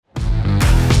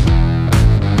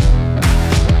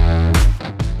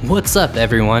What's up,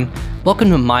 everyone? Welcome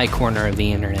to my corner of the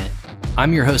internet.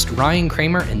 I'm your host, Ryan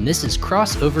Kramer, and this is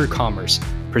Crossover Commerce,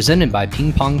 presented by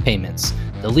Ping Pong Payments,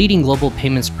 the leading global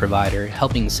payments provider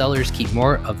helping sellers keep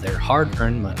more of their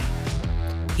hard-earned money.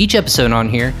 Each episode on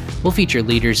here will feature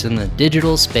leaders in the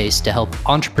digital space to help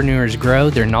entrepreneurs grow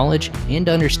their knowledge and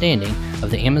understanding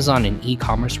of the Amazon and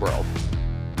e-commerce world.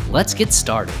 Let's get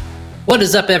started. What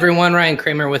is up, everyone? Ryan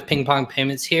Kramer with Ping Pong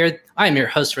Payments here. I am your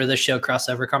host for this show,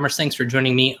 Crossover Commerce. Thanks for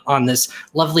joining me on this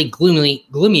lovely,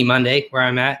 gloomy Monday where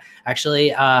I'm at.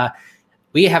 Actually,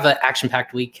 we have an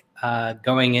action-packed week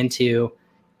going into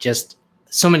just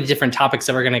so many different topics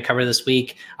that we're going to cover this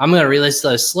week. I'm going to release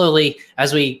those slowly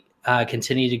as we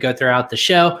continue to go throughout the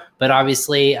show. But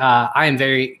obviously, I am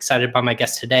very excited by my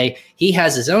guest today. He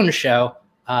has his own show,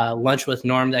 Lunch with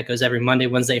Norm, that goes every Monday,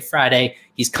 Wednesday, Friday.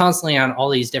 He's constantly on all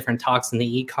these different talks in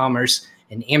the e-commerce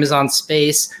and Amazon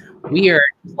space. We are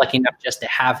lucky enough just to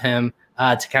have him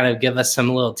to kind of give us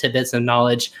some little tidbits of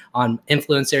knowledge on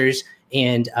influencers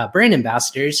and brand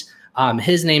ambassadors.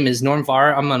 His name is Norm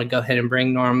Farr. I'm going to go ahead and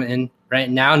bring Norm in right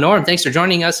now. Norm, thanks for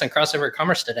joining us on Crossover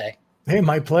Commerce today. Hey,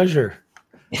 my pleasure.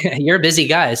 You're a busy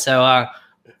guy, so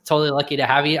totally lucky to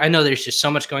have you. I know there's just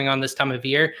so much going on this time of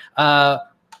year.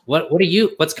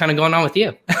 What's kind of going on with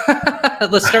you?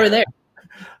 Let's start there.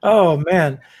 Oh,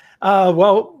 man.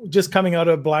 Well, just coming out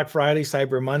of Black Friday,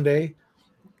 Cyber Monday,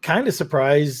 kind of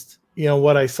surprised,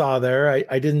 what I saw there.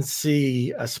 I didn't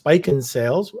see a spike in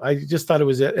sales. I just thought it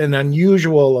was an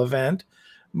unusual event.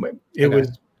 It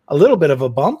was a little bit of a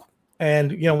bump,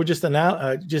 and, we're just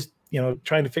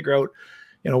trying to figure out,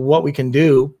 what we can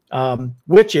do,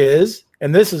 which is,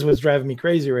 and this is what's driving me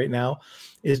crazy right now,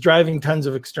 is driving tons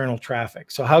of external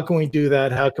traffic. So how can we do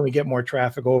that? How can we get more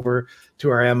traffic over to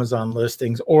our Amazon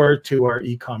listings or to our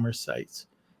e-commerce sites?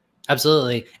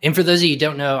 Absolutely. And for those of you who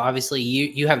don't know, obviously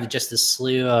you have just a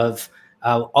slew of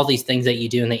all these things that you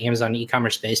do in the Amazon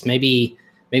e-commerce space. Maybe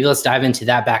let's dive into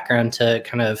that background to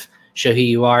kind of show who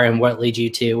you are and what leads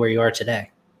you to where you are today.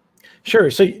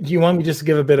 Sure. So do you want me just to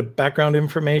give a bit of background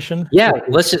information? Yeah,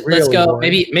 let's go.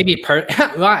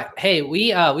 Hey,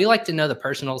 we like to know the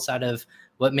personal side of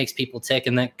what makes people tick,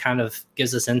 and that kind of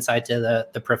gives us insight to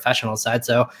the professional side.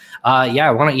 So, why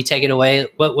don't you take it away?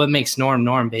 What makes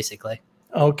Norm, basically?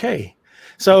 Okay.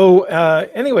 So,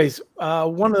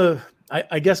 one of the,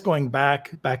 I guess going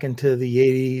back into the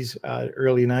 80s,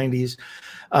 early 90s,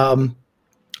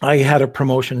 I had a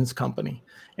promotions company,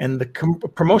 and the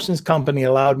promotions company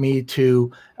allowed me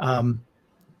to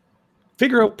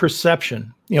figure out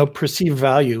perception, perceived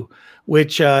value,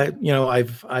 which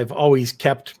I've always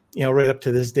kept. Right up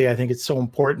to this day, I think it's so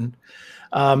important.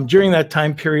 During that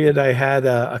time period, I had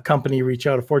a company reach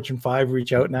out, a Fortune 5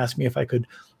 reach out and ask me if I could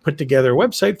put together a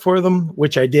website for them,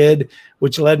 which I did,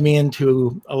 which led me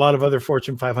into a lot of other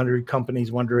Fortune 500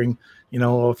 companies wondering,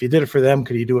 if you did it for them,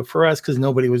 could you do it for us? Because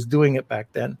nobody was doing it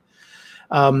back then.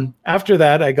 After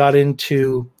that, I got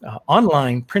into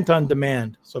online print on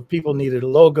demand. So if people needed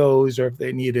logos or if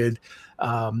they needed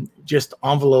just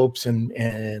envelopes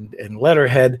and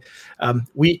letterhead,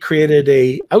 we created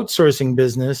a outsourcing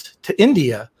business to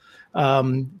India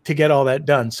to get all that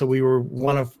done. So we were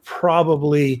one of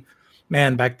probably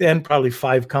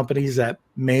 5 companies that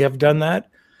may have done that.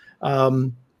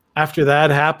 After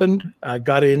that happened, I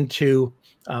got into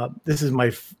this is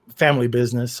my family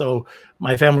business. So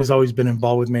my family's always been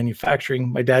involved with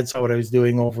manufacturing. My dad saw what I was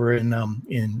doing over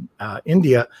in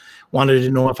India, wanted to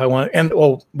know if I wanted, and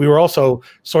we were also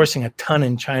sourcing a ton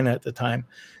in China at the time.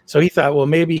 So he thought, well,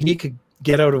 maybe he could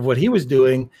get out of what he was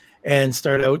doing and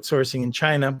start outsourcing in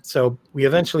China. So we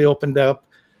eventually opened up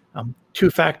 2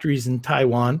 factories in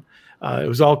Taiwan. It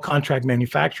was all contract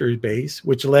manufacturers based,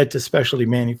 which led to specialty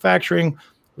manufacturing,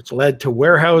 which led to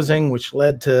warehousing, which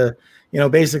led to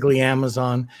basically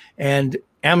Amazon. And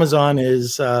Amazon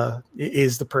is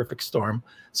the perfect storm.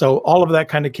 So all of that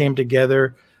kind of came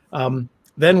together.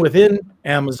 Then within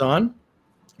Amazon,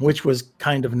 which was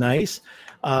kind of nice,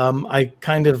 I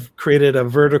kind of created a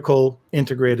vertical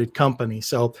integrated company.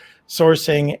 So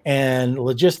sourcing and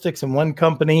logistics in one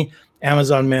company,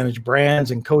 Amazon managed brands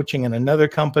and coaching in another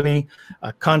company,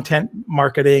 content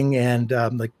marketing and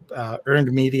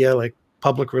earned media like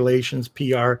public relations,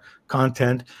 PR,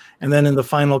 content. And then in the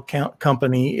final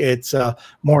company, it's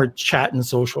more chat and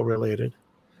social related.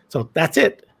 So that's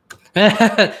it.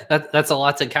 That's a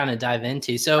lot to kind of dive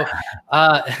into. So,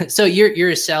 so you're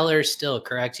a seller still,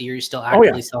 correct? You're still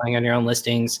actively selling on your own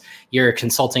listings. You're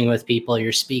consulting with people.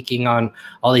 You're speaking on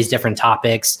all these different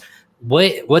topics.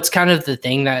 What's kind of the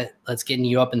thing that's getting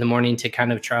you up in the morning to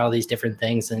kind of try all these different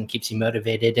things and keeps you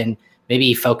motivated and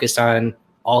maybe focused on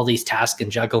all these tasks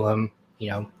and juggle them,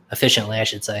 efficiently, I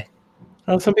should say?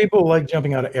 Well, some people like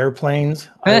jumping out of airplanes.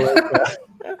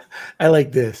 I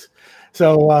like this.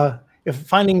 So if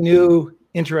finding new,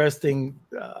 interesting,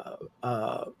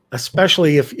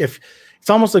 especially if it's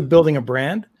almost like building a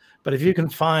brand, but if you can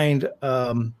find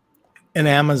an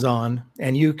Amazon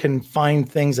and you can find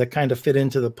things that kind of fit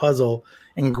into the puzzle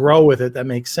and grow with it, that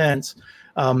makes sense.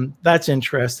 That's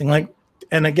interesting. Like,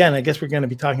 and again, I guess we're going to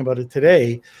be talking about it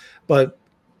today, but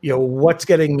what's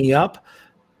getting me up?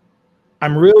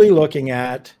 I'm really looking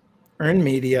at earned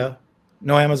media.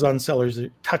 No Amazon sellers are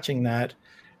touching that.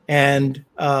 And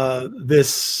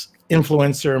this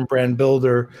influencer and brand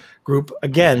builder group,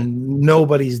 again,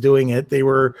 nobody's doing it. They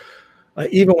were,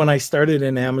 even when I started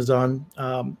in Amazon,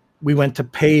 we went to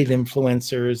paid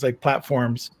influencers, like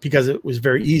platforms, because it was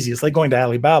very easy. It's like going to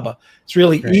Alibaba. It's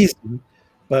really easy,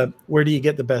 but where do you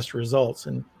get the best results?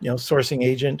 And, sourcing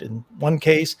agent in one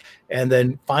case, and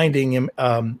then finding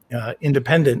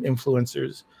independent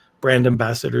influencers, brand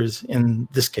ambassadors in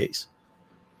this case.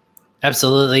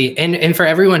 Absolutely. And for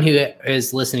everyone who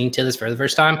is listening to this for the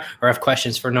first time or have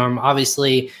questions for Norm,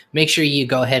 obviously make sure you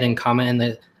go ahead and comment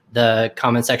in the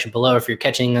comment section below. If you're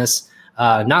catching this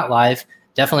not live,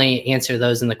 definitely answer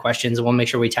those in the questions. We'll make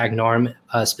sure we tag Norm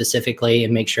specifically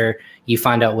and make sure you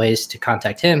find out ways to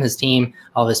contact him, his team,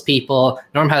 all of his people.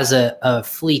 Norm has a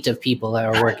fleet of people that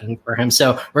are working for him.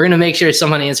 So we're going to make sure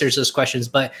someone answers those questions,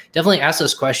 but definitely ask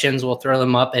those questions. We'll throw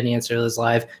them up and answer those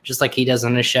live, just like he does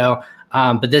on his show.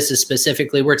 But this is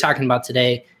specifically, we're talking about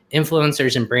today,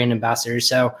 influencers and brand ambassadors.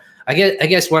 So I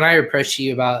guess when I approached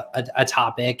you about a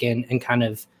topic and kind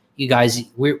of you guys,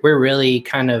 we're really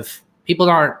kind of, people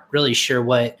aren't really sure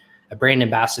what a brand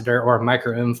ambassador or a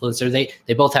micro influencer,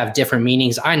 they both have different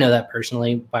meanings. I know that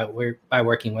personally by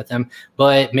working with them,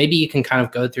 but maybe you can kind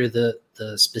of go through the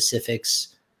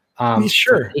specifics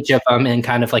Sure. each of them and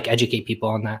kind of like educate people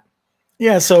on that.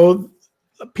 Yeah. So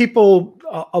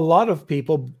a lot of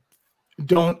people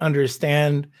don't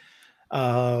understand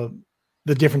the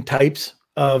different types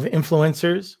of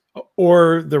influencers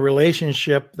or the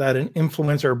relationship that an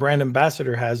influencer or brand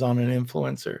ambassador has on an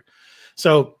influencer.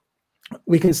 So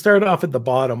we can start off at the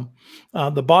bottom.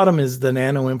 The bottom is the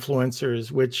nano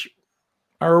influencers, which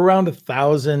are around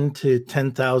 1,000 to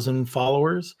 10,000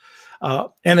 followers.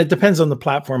 And it depends on the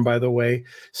platform, by the way.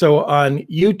 So on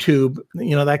YouTube,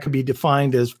 that could be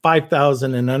defined as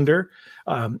 5,000 and under.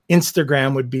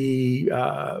 Instagram would be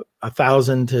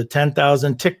 1,000 to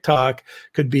 10,000. TikTok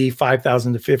could be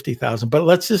 5,000 to 50,000. But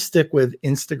let's just stick with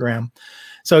Instagram.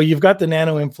 So you've got the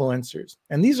nano influencers,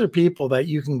 and these are people that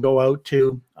you can go out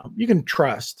to, you can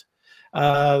trust.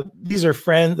 These are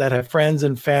friends that have friends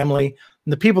and family,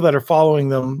 and the people that are following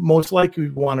them most likely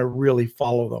want to really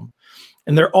follow them.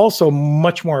 And they're also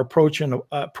much more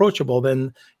approachable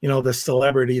than the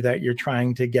celebrity that you're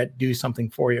trying to get do something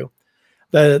for you.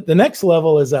 The next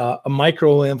level is a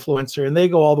micro influencer, and they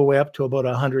go all the way up to about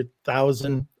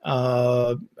 100,000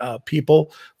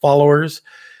 people, followers.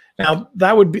 Now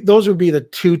those would be the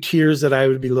two tiers that I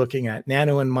would be looking at,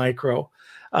 nano and micro.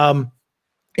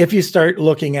 If you start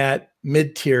looking at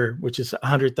mid-tier, which is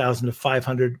 100,000 to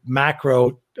 500,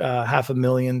 macro,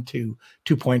 500,000 to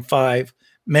 2.5,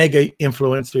 mega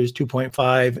influencers,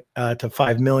 2.5 to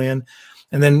 5 million,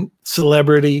 and then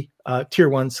celebrity, tier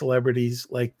one celebrities,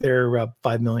 like they're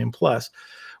 5 million plus.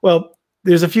 Well,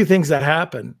 there's a few things that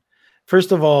happen.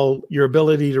 First of all, your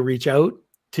ability to reach out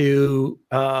to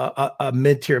a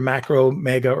mid-tier, macro,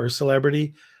 mega, or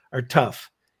celebrity are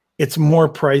tough. It's more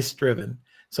price driven.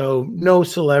 So no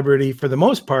celebrity, for the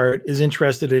most part, is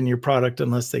interested in your product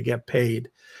unless they get paid.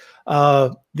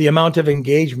 The amount of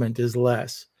engagement is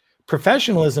less.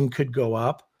 Professionalism could go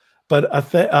up, but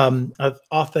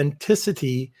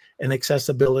authenticity and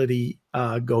accessibility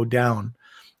go down.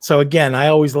 So again, I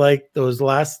always like those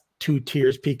last two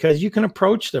tiers because you can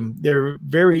approach them. They're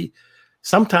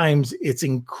sometimes it's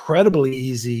incredibly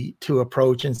easy to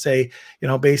approach and say,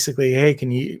 basically,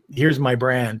 hey, here's my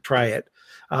brand, try it.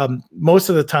 Most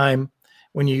of the time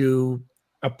when you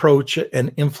approach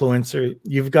an influencer,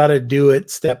 you've got to do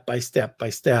it step by step by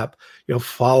step,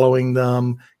 following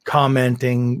them,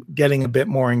 commenting, getting a bit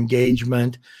more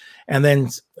engagement, and then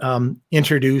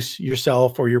introduce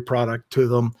yourself or your product to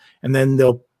them. And then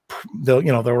they'll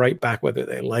write back whether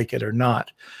they like it or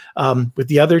not. With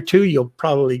the other two, you'll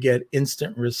probably get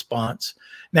instant response.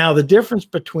 Now, the difference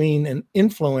between an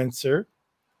influencer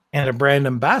and a brand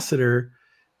ambassador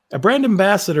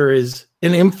is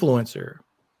an influencer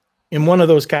in one of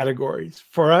those categories.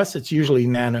 For us, it's usually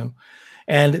nano.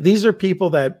 And these are people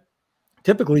that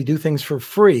typically do things for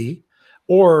free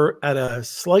or at a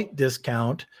slight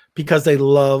discount because they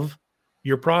love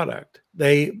your product.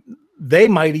 they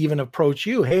might even approach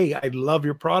you. Hey, I love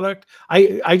your product.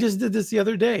 I just did this the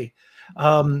other day.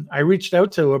 I reached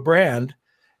out to a brand.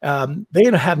 They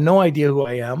have no idea who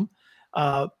I am.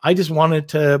 I just wanted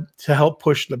to help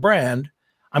push the brand.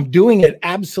 I'm doing it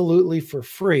absolutely for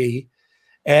free.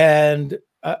 And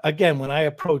again, when I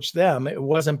approached them, it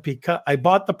wasn't because I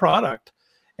bought the product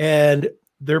and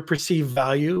their perceived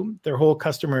value, their whole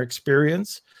customer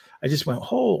experience. I just went,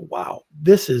 oh, wow,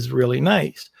 this is really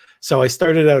nice. So I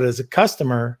started out as a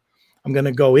customer. I'm going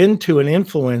to go into an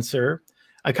influencer.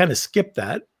 I kind of skipped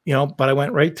that, but I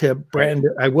went right to brand.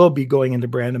 I will be going into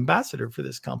brand ambassador for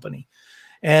this company.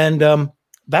 And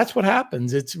that's what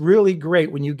happens. It's really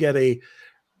great when you get a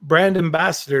brand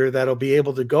ambassador that'll be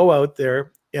able to go out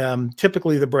there.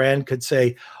 Typically the brand could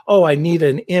say, oh, I need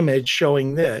an image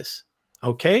showing this.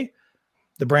 Okay.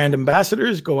 The brand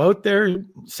ambassadors go out there,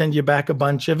 send you back a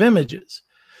bunch of images.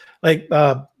 Like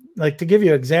to give you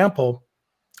an example,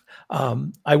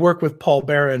 I work with Paul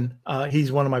Barron.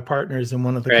 He's one of my partners in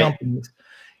one of the companies.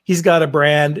 He's got a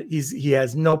brand. He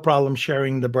has no problem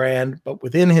sharing the brand, but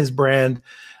within his brand,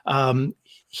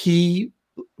 he,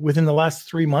 within the last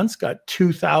 3 months, got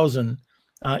 2,000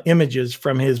 images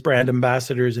from his brand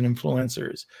ambassadors and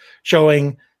influencers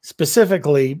showing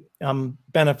specifically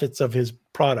benefits of his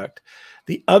product.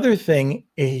 The other thing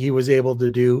he was able to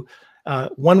do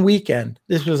one weekend,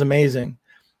 this was amazing,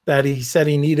 that he said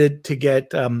he needed to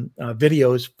get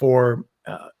videos for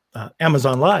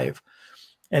Amazon Live,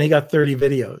 and he got 30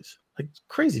 videos, like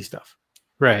crazy stuff.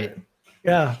 Right.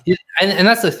 Yeah. And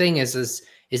that's the thing is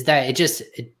that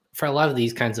it for a lot of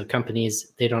these kinds of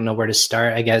companies, they don't know where to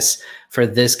start. I guess for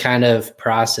this kind of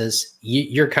process,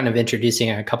 you're kind of introducing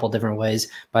it a couple different ways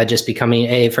by just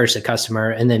becoming first a customer,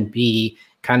 and then B,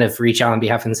 kind of reach out on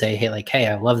behalf and say, hey,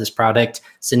 I love this product,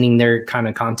 sending their kind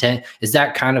of content. Is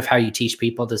that kind of how you teach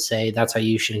people to say that's how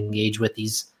you should engage with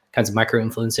these kinds of micro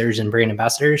influencers and brand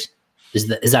ambassadors? Is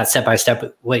that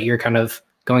step-by-step what you're kind of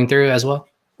going through as well?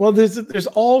 Well, there's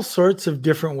all sorts of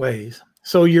different ways.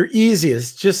 So your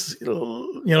easiest, just,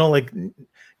 like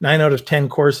 9 out of 10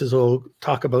 courses will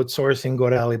talk about sourcing, go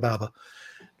to Alibaba.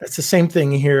 That's the same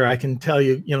thing here. I can tell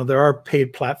you, there are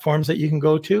paid platforms that you can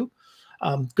go to.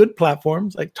 Good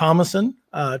platforms like Thomason.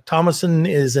 Thomason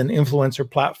is an influencer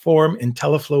platform,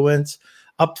 IntelliFluence,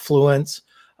 Upfluence.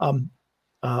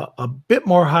 A bit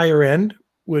more higher end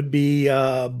would be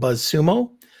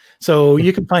BuzzSumo. So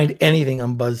you can find anything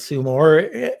on BuzzSumo or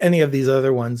any of these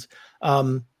other ones.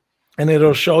 And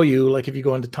it'll show you, like if you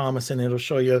go into Thomason, it'll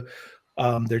show you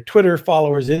their Twitter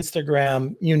followers,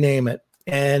 Instagram, you name it.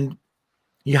 And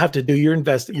you have to do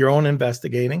your own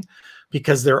investigating,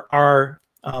 because there are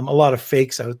a lot of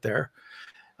fakes out there.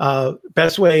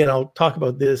 Best way, and I'll talk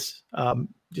about this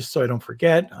just so I don't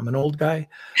forget, I'm an old guy,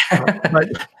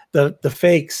 but the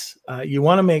fakes, you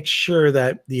want to make sure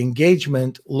that the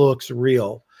engagement looks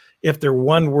real. If they're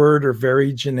one word or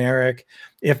very generic,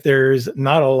 if there's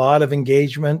not a lot of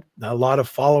engagement, a lot of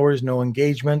followers, no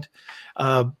engagement,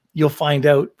 you'll find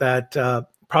out that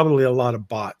probably a lot of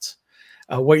bots.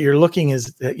 What you're looking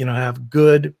is that, have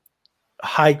good,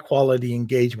 high quality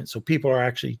engagement. So people are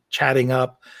actually chatting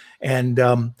up and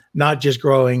not just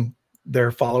growing their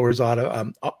followers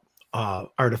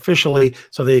artificially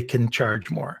so they can charge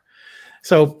more.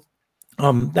 So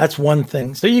that's one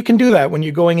thing. So you can do that when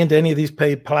you're going into any of these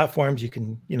paid platforms. You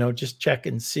can, just check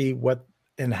and see what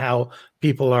and how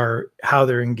people how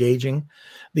they're engaging.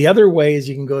 The other way is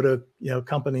you can go to,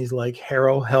 companies like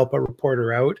HARO, Help a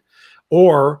Reporter Out,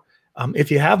 or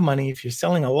if you have money, if you're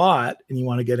selling a lot and you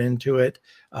want to get into it,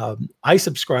 I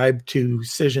subscribe to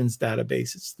Cision's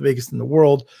database. It's the biggest in the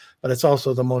world, but it's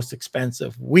also the most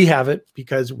expensive. We have it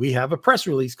because we have a press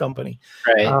release company.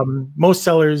 Right. Most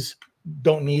sellers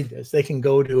don't need this. They can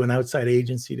go to an outside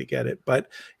agency to get it. But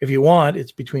if you want,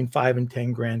 it's between $5,000 and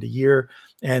 $10,000 a year,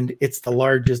 and it's the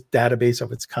largest database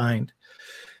of its kind.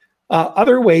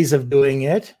 Other ways of doing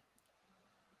it,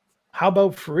 how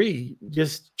about free?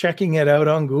 Just checking it out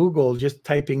on Google, just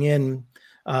typing in,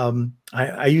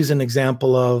 I use an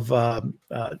example of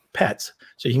pets.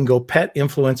 So you can go pet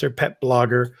influencer, pet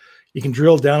blogger. You can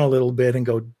drill down a little bit and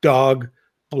go dog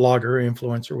blogger,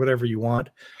 influencer, whatever you want.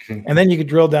 And then you could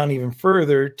drill down even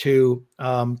further to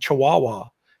Chihuahua,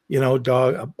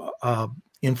 dog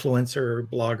influencer,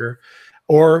 blogger,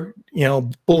 or,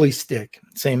 bully stick,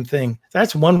 same thing.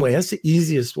 That's one way. That's the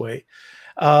easiest way.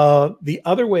 The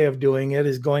other way of doing it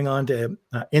is going on to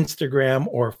Instagram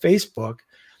or Facebook.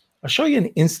 I'll show you an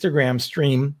Instagram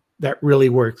stream that really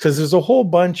works, because there's a whole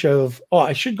bunch of,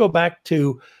 I should go back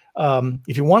to,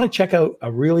 if you want to check out a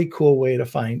really cool way to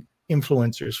find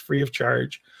influencers free of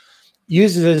charge,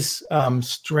 use this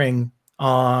string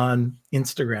on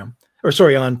Instagram. or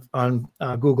sorry, on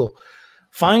Google.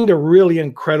 Find a really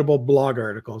incredible blog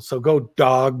article. So go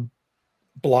dog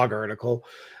blog article,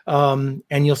 and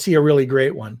you'll see a really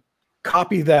great one.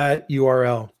 Copy that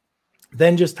URL.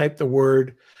 Then just type the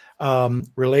word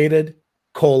related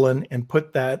colon and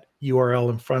put that URL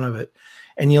in front of it.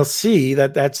 And you'll see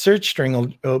that that search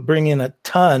string will bring in a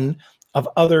ton of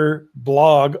other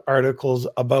blog articles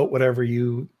about whatever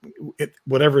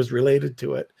is related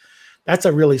to it. That's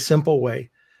a really simple way.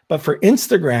 But for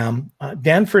Instagram,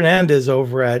 Dan Fernandez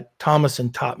over at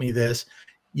Thomason taught me this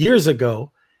years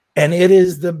ago, and it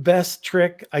is the best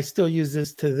trick. I still use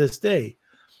this to this day.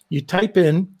 You type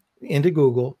into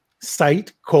Google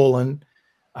site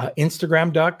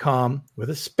Instagram.com with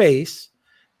a space.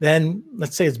 Then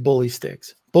let's say it's Bully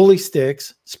Sticks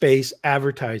space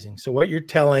advertising. So what you're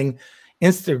telling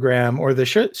Instagram or the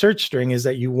search string is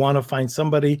that you want to find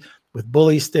somebody with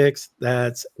Bully Sticks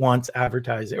that wants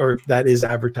advertising or that is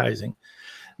advertising.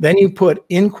 Then you put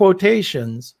in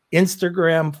quotations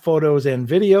Instagram photos and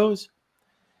videos,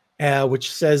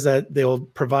 which says that they'll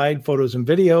provide photos and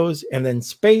videos, and then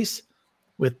space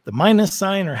with the minus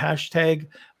sign or hashtag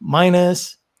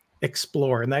minus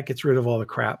explore, and that gets rid of all the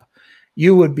crap.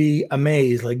 You would be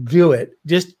amazed. Like, do it.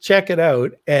 Just check it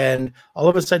out. And all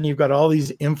of a sudden, you've got all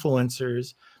these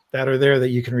influencers that are there that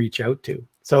you can reach out to.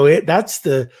 So that's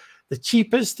the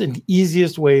cheapest and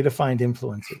easiest way to find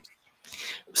influencers.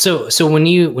 So when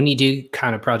you do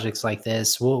kind of projects like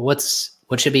this, what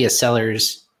should be a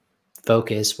seller's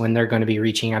focus when they're going to be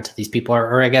reaching out to these people?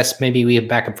 Or I guess maybe we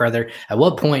back up further. At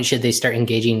what point should they start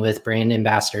engaging with brand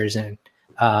ambassadors and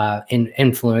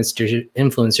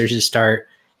influencers to start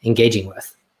engaging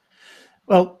with?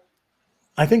 Well,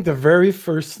 I think the very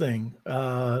first thing,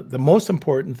 the most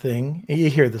important thing, and you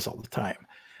hear this all the time,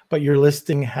 but your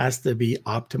listing has to be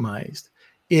optimized.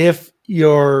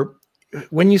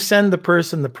 When you send the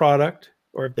person the product,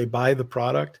 or if they buy the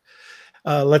product,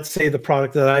 let's say the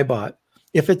product that I bought,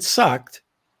 if it sucked,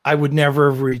 I would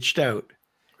never have reached out.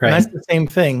 Right. And that's the same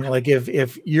thing. Like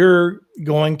if you're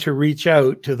going to reach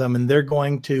out to them and they're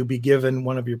going to be given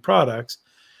one of your products,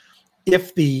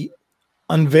 if the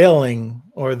unveiling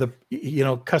or the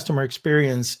customer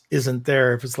experience isn't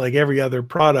there, if it's like every other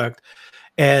product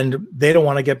and they don't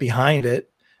want to get behind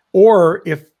it, or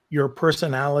if your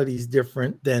personality is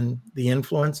different than the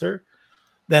influencer,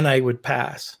 then I would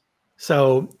pass.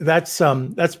 So that's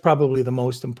probably the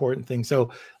most important thing. So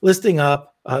listing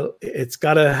up, it's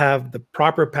got to have the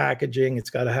proper packaging. It's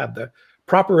got to have the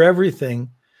proper everything.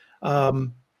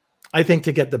 I think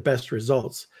to get the best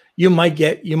results, you might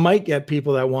get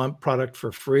people that want product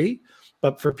for free,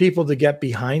 but for people to get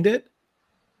behind it,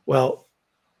 well,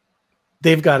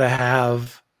 they've got to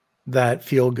have that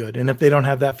feel good. And if they don't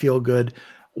have that feel good,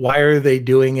 why are they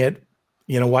doing it?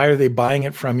 Why are they buying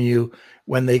it from you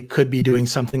when they could be doing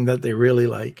something that they really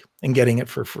like and getting it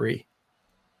for free?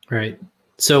 Right.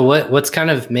 So what's kind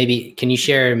of, maybe, can you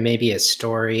share maybe a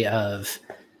story of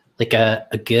like a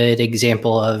good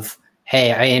example of, hey,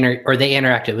 they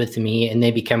interacted with me and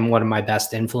they become one of my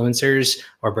best influencers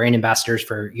or brand ambassadors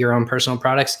for your own personal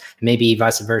products, maybe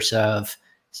vice versa of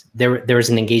there was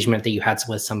an engagement that you had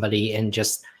with somebody and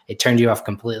just it turned you off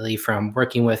completely from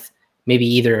working with maybe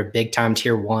either a big time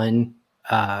tier one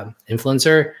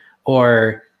influencer,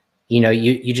 or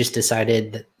you just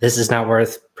decided that this is not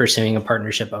worth pursuing a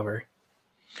partnership over?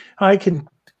 I can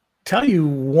tell you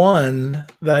one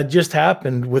that just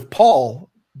happened with Paul,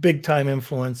 big time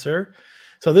influencer.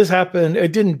 So this happened,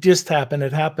 it didn't just happen,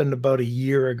 it happened about a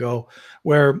year ago,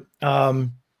 where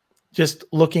just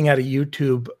looking at a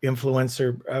YouTube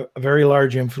influencer, a very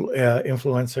large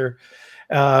influencer,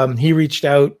 he reached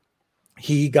out,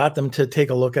 he got them to take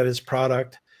a look at his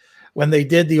product. When they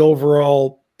did the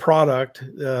overall product,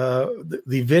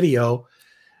 the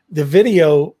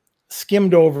video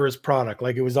skimmed over his product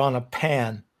like it was on a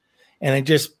pan, and it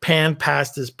just panned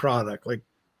past his product. Like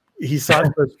he saw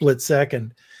it for a split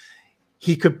second.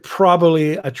 He could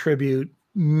probably attribute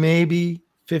maybe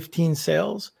 15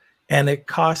 sales, and it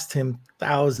cost him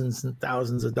thousands and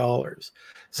thousands of dollars.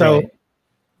 So right.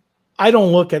 I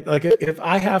don't look at, like, if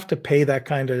I have to pay that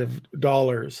kind of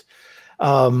dollars,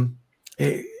 and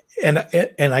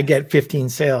I get 15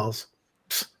 sales,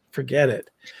 forget it.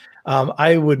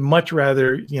 I would much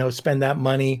rather, spend that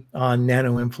money on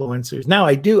nano influencers. Now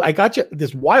I got you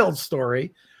this wild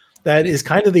story that is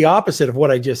kind of the opposite of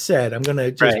what I just said. I'm going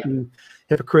to just be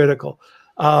hypocritical.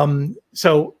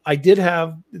 So I did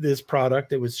have this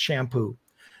product. It was shampoo.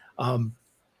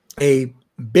 A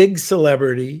big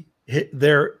celebrity,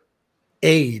 their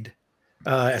aide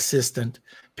assistant,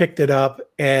 picked it up,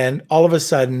 and all of a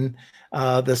sudden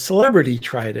the celebrity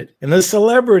tried it. And the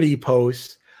celebrity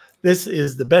posts this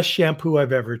is the best shampoo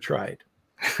I've ever tried.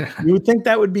 You would think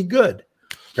that would be good.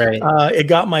 Right. It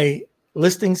got my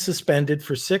listing suspended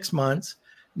for 6 months,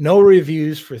 no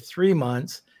reviews for 3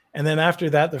 months. And then after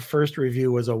that, the first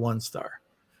review was a 1-star.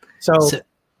 So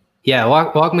yeah,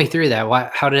 walk me through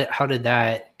that. How did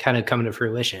that kind of come to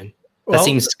fruition? That well,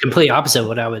 seems completely opposite of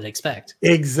what I would expect.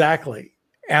 Exactly.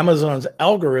 Amazon's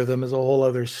algorithm is a whole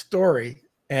other story.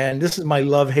 And this is my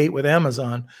love-hate with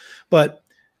Amazon. But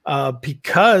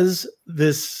because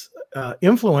this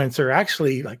influencer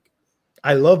actually, like,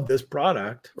 I love this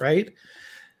product, right?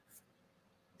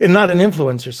 And not an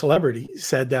influencer, celebrity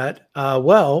said that,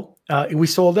 we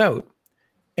sold out.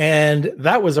 And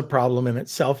that was a problem in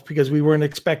itself because we weren't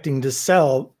expecting to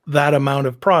sell that amount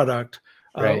of product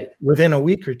within a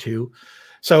week or two.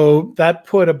 So that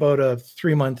put about a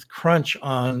 3-month crunch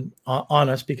on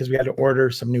us because we had to order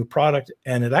some new product,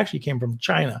 and it actually came from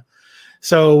China.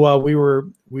 So we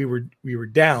were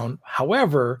down.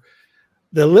 However,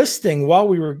 the listing while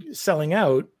we were selling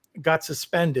out got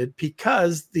suspended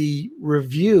because the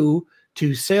review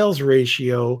to sales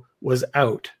ratio was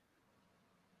out.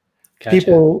 Gotcha.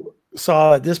 People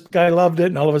saw that this guy loved it,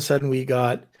 and all of a sudden we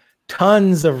got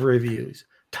tons of reviews,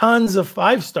 tons of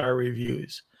 5-star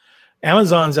reviews.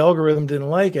 Amazon's algorithm didn't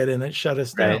like it, and it shut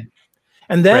us down.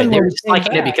 And then they were just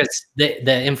liking it because the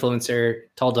influencer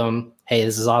told them, "Hey,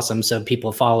 this is awesome." So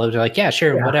people followed. They're like, "Yeah,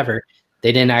 sure, whatever."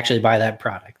 They didn't actually buy that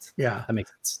product. Yeah, that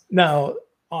makes sense. Now,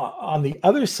 on the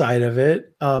other side of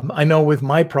it, I know with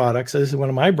my products, this is one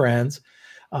of my brands.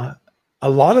 A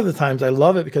lot of the times, I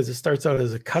love it because it starts out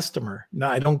as a customer.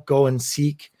 Now, I don't go and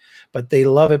seek, but they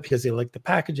love it because they like the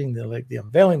packaging, they like the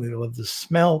unveiling, they love the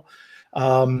smell.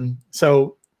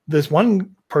 So this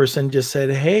one person just said,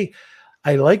 "Hey,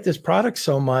 I like this product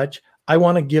so much. I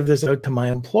want to give this out to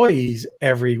my employees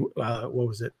every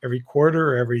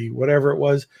quarter or every whatever it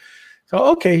was." So,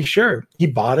 okay, sure. He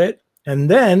bought it, and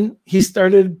then he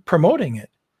started promoting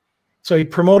it. So he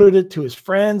promoted it to his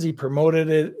friends. He promoted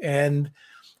it, and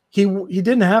he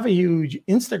didn't have a huge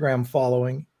Instagram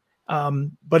following,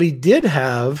 but he did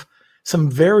have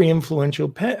some very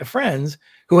influential friends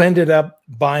who ended up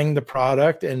buying the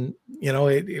product. And,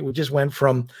 it just went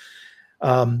from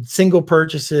single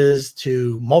purchases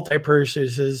to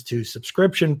multi-purchases to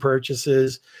subscription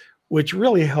purchases, which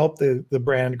really helped the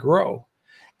brand grow.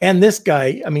 And this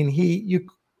guy, I mean, he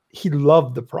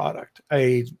loved the product.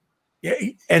 And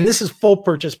this is full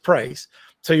purchase price.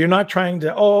 So you're not trying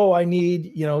to, I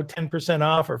need, 10%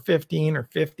 off or 15 or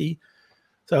 50.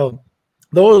 So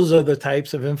those are the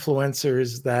types of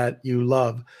influencers that you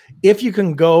love. If you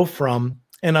can go from,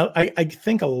 and I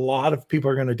think a lot of people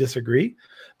are going to disagree,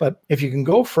 but if you can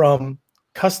go from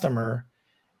customer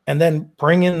and then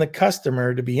bring in the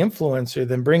customer to be influencer,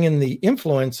 then bring in the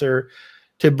influencer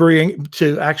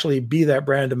to actually be that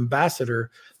brand ambassador,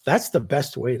 that's the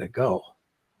best way to go.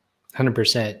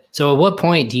 100%. So at what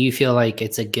point do you feel like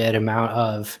it's a good amount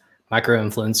of micro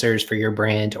influencers for your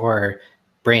brand or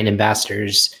brand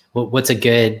ambassadors? What's a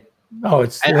good?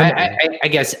 I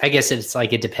guess it's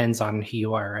like, it depends on who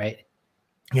you are, right?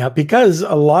 Yeah, because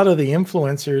a lot of the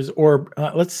influencers or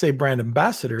let's say brand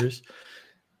ambassadors,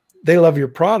 they love your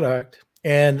product.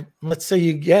 And let's say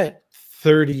you get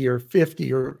 30 or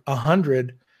 50 or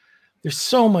 100, there's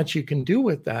so much you can do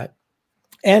with that.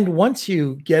 And once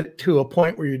you get to a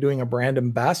point where you're doing a brand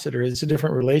ambassador, it's a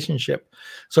different relationship.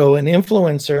 So an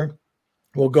influencer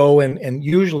will go and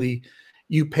usually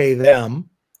you pay them.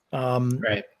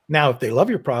 Right. Now, if they love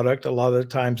your product, a lot of the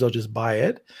times they'll just buy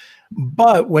it.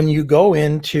 But when you go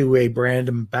into a brand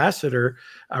ambassador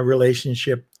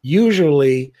relationship,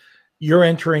 usually you're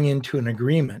entering into an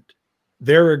agreement.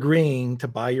 They're agreeing to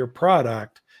buy your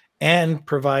product and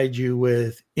provide you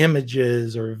with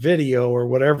images or video or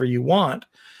whatever you want,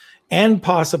 and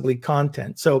possibly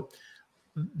content. So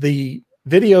the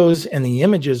videos and the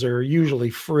images are usually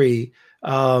free.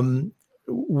 And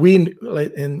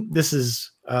this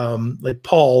is like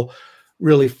Paul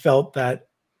really felt that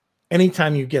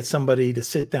anytime you get somebody to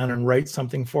sit down and write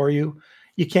something for you,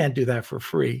 you can't do that for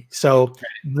free. So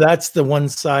that's the one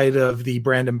side of the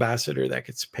brand ambassador that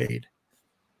gets paid.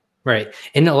 Right.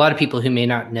 And a lot of people who may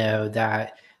not know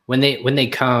that when they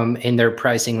come and they're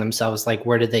pricing themselves, like,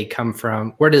 where do they come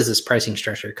from? Where does this pricing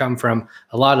structure come from?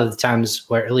 A lot of the times,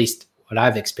 where at least what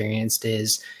I've experienced,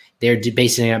 is they're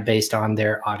basing it based on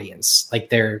their audience, like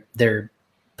their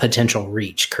potential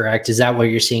reach. Correct? Is that what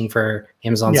you're seeing for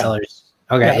Amazon sellers?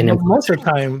 Okay. Yeah, and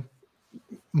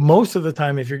most of the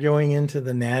time, if you're going into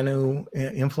the nano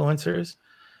influencers,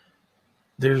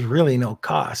 there's really no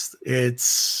cost.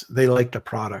 They like the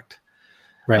product.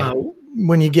 Right.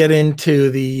 when you get into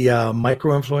the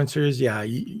micro influencers, yeah,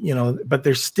 you know, but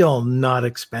they're still not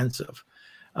expensive.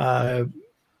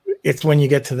 It's when you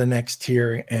get to the next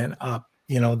tier and up,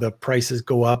 you know, the prices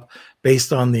go up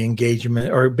based on the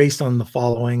engagement or based on the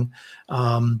following,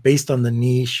 based on the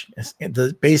niche,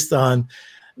 based on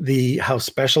the how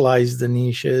specialized the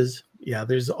niche is. Yeah,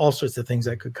 there's all sorts of things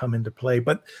that could come into play.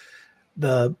 But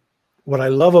what I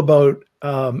love about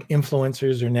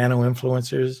influencers or nano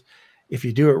influencers, if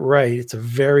you do it right, it's a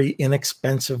very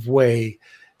inexpensive way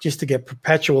just to get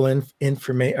perpetual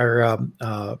information or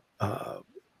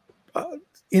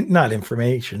not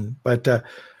information, but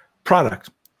product,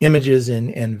 images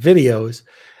and videos,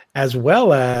 as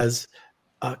well as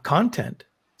content.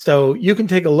 So you can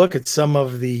take a look at some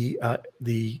of the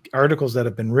articles that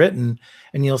have been written,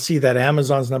 and you'll see that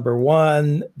Amazon's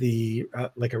 #1, the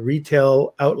like a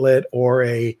retail outlet or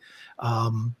a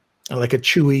like a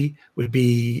Chewy would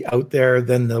be out there,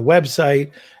 then the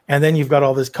website, and then you've got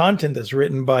all this content that's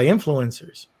written by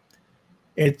influencers.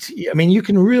 I mean, you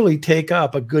can really take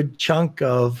up a good chunk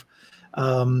of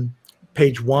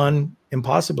page 1 and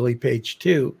possibly page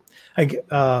 2.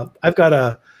 I've got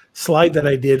a slide that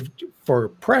I did for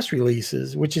press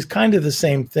releases, which is kind of the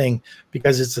same thing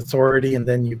because it's authority, and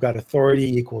then you've got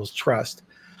authority equals trust.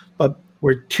 But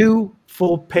we're 2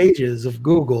 full pages of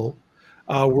Google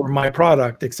were my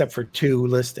product, except for 2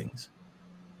 listings.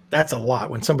 That's a lot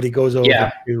when somebody goes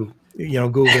over to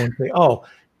Google and say, oh,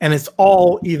 and it's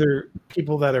all either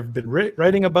people that have been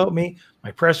writing about me,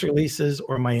 my press releases,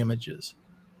 or my images.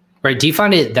 Right. Do you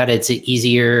find that it's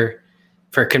easier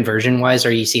for conversion wise,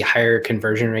 or you see higher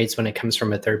conversion rates when it comes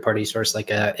from a third party source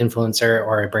like an influencer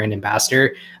or a brand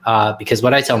ambassador? Because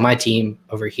what I tell my team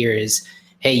over here is,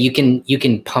 hey, you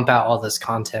can pump out all this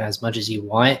content as much as you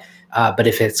want. But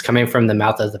if it's coming from the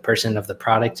mouth of the person of the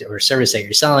product or service that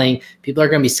you're selling, people are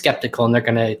going to be skeptical, and they're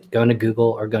going to go into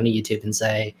Google or go to YouTube and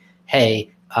say, hey,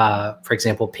 for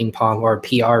example, ping pong or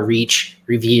PR reach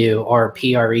review or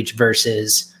PR reach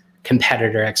versus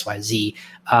competitor XYZ.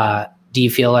 Do you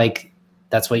feel like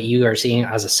that's what you are seeing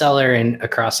as a seller and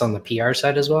across on the PR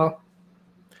side as well?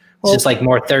 It's just like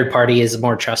more third party is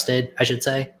more trusted, I should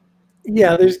say.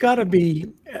 Yeah, there's got to be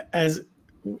as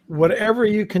whatever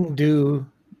you can do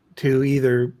to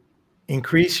either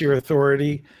increase your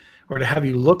authority or to have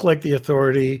you look like the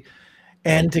authority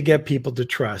and to get people to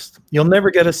trust. You'll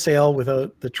never get a sale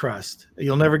without the trust.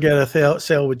 You'll never get a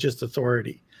sale with just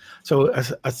authority. So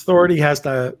authority has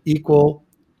to equal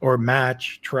or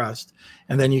match trust,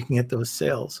 and then you can get those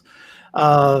sales.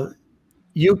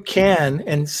 You can,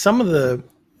 and some of the,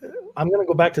 I'm going to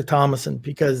go back to Thomason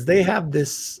because they have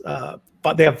this,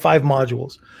 they have 5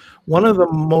 modules. One of their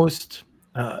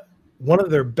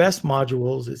best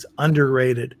modules is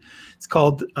underrated. It's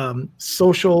called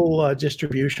social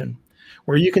distribution,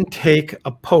 where you can take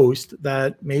a post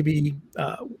that maybe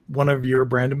one of your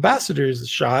brand ambassadors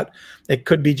shot. It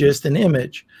could be just an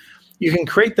image. You can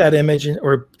create that image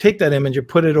or take that image and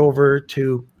put it over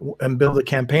to and build a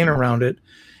campaign around it,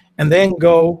 and then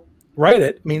go write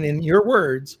it, I mean, in your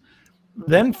words,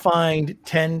 then find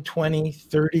 10, 20,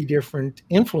 30 different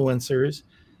influencers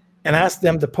and ask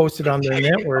them to post it on their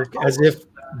network as if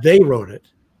they wrote it.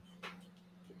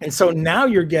 And so now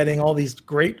you're getting all these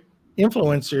great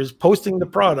influencers posting the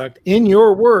product in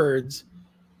your words,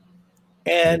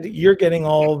 and you're getting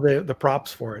all the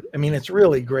props for it. I mean, it's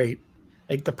really great.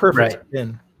 Like the perfect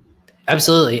spin.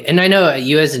 Absolutely. And I know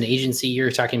you as an agency,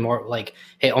 you're talking more like,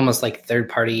 hey, almost like third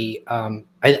party.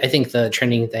 I think the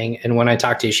trending thing, and when I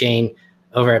talked to Shane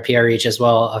over at PR Reach as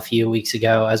well a few weeks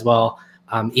ago as well,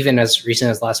 even as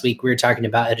recent as last week, we were talking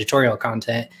about editorial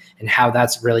content and how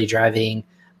that's really driving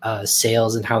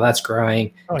sales and how that's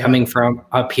growing coming from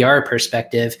a PR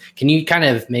perspective. Can you kind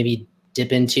of maybe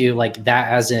dip into like that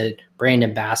as a brand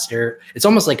ambassador? It's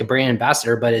almost like a brand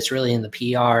ambassador, but it's really in the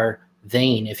PR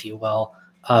vein, if you will,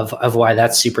 of why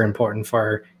that's super important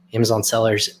for Amazon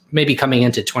sellers, maybe coming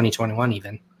into 2021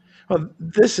 even. Well,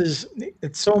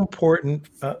 it's so important.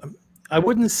 I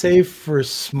wouldn't say for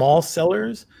small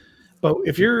sellers, but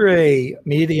if you're a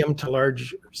medium to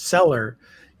large seller,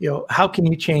 how can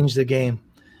you change the game?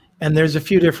 And there's a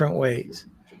few different ways.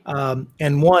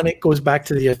 And one, it goes back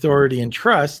to the authority and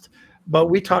trust,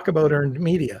 but we talk about earned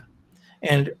media.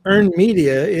 And earned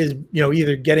media is,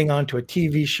 either getting onto a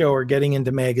TV show or getting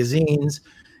into magazines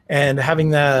and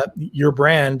having your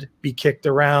brand be kicked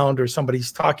around or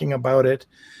somebody's talking about it.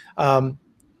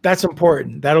 That's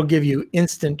important. That'll give you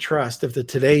instant trust. If the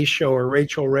Today Show or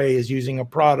Rachel Ray is using a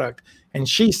product and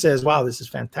she says, wow, this is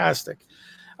fantastic,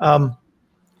 or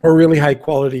really high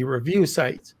quality review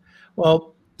sites.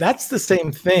 Well, that's the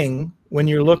same thing when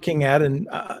you're looking at, and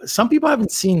some people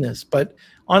haven't seen this, but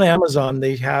on Amazon,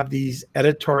 they have these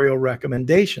editorial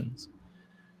recommendations.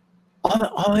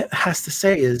 All it has to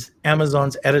say is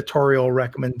Amazon's editorial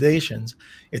recommendations.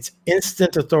 It's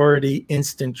instant authority,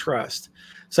 instant trust.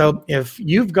 So if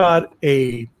you've got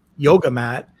a yoga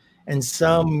mat and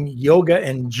some yoga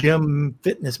and gym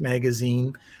fitness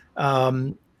magazine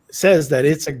says that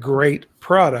it's a great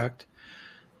product,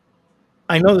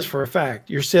 I know this for a fact,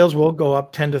 your sales will go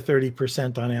up 10 to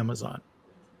 30% on Amazon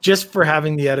just for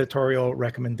having the editorial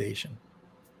recommendation.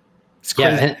 It's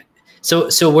crazy. Yeah.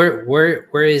 So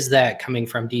where is that coming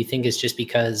from? Do you think it's just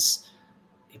because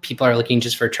people are looking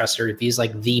just for trusted reviews,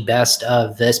 like the best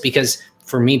of this? Because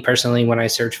for me personally, when I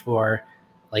search for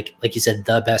like you said,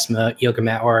 the best yoga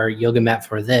mat or yoga mat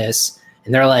for this,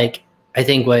 and they're like, I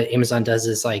think what Amazon does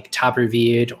is like top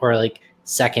reviewed or like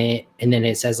second, and then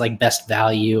it says like best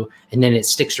value, and then it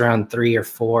sticks around 3 or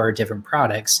 4 different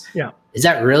products. Yeah. Is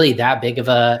that really that big of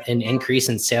an increase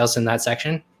in sales in that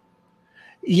section?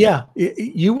 Yeah,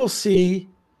 you will see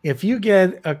if you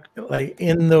get like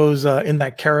in those in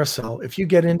that carousel. If you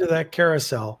get into that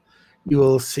carousel, you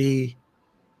will see.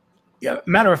 Yeah,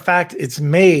 matter of fact, it's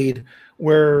made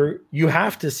where you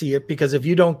have to see it because if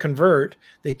you don't convert,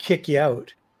 they kick you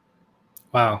out.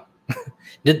 Wow.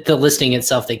 The listing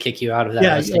itself, they kick you out of that.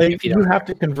 Yeah, listing if you have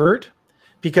to convert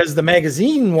because the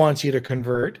magazine wants you to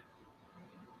convert.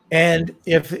 And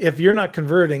if you're not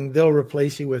converting, they'll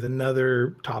replace you with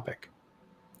another topic.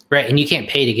 Right, and you can't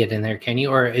pay to get in there, can you?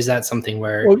 Or is that something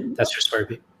where that's just where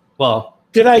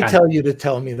did I tell you to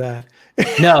tell me that?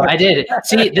 No, I did.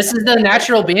 See, this is the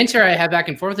natural banter I have back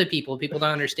and forth with people. People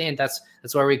don't understand. That's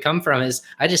where we come from. Is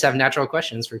I just have natural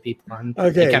questions for people, and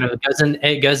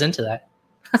it goes into that.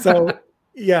 So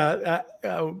yeah,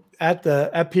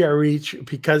 at PR Reach,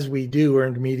 because we do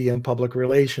earned media and public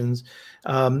relations,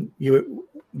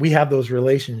 we have those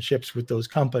relationships with those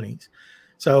companies.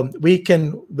 So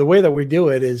the way that we do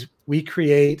it is we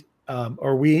create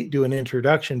or we do an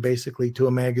introduction basically to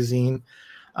a magazine.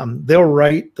 They'll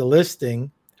write the listing,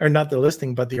 or not the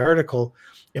listing, but the article.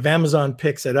 If Amazon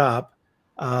picks it up,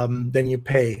 then you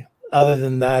pay. Other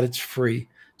than that, it's free.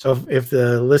 So if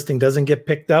the listing doesn't get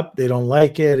picked up, they don't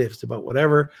like it, if it's about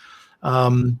whatever,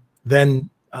 then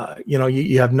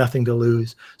you have nothing to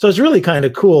lose. So it's really kind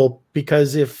of cool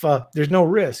because if there's no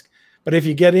risk, but if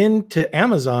you get into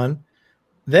Amazon,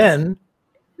 then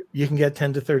you can get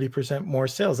 10 to 30% more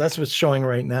sales. That's what's showing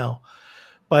right now.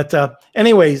 But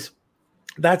anyways,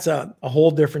 that's a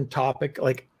whole different topic.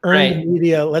 Like earned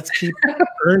media, let's keep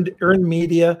earned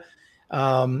media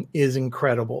is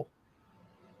incredible.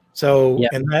 So,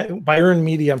 and that, by earned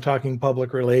media, I'm talking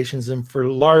public relations. And for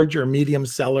large or medium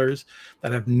sellers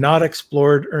that have not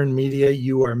explored earned media,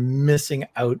 you are missing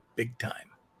out big time.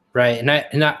 Right,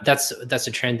 and that's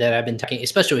a trend that I've been talking,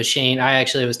 especially with Shane. I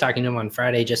actually was talking to him on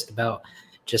Friday just about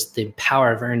just the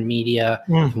power of earned media,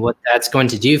 and what that's going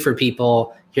to do for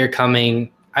people here coming.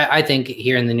 I think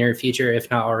here in the near future, if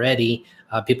not already,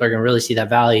 people are going to really see that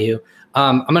value.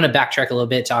 I'm going to backtrack a little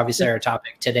bit to obviously our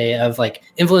topic today of like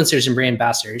influencers and brand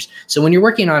ambassadors. So when you're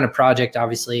working on a project,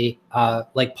 obviously,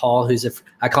 like Paul,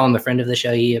 I call him a friend of the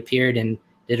show. He appeared and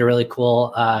did a really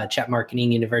cool Chat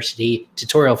Marketing University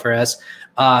tutorial for us.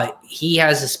 He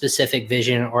has a specific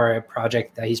vision or a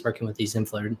project that he's working with these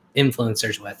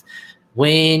influencers with.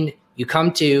 When you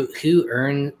come to who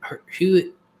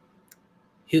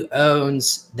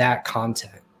owns that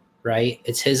content, right?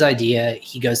 It's his idea.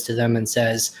 He goes to them and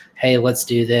says, hey, let's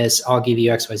do this. I'll give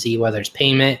you XYZ, whether it's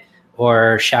payment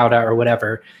or shout out or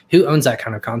whatever. Who owns that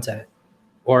kind of content?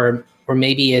 Or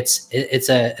maybe it's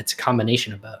a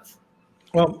combination of both.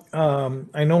 Well,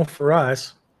 I know for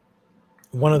us,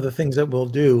 one of the things that we'll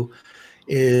do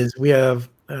is we have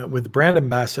with brand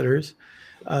ambassadors,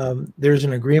 there's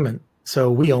an agreement.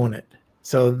 So we own it.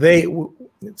 So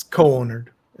it's co-ownered.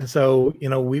 And so,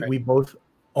 we both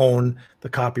own the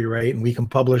copyright and we can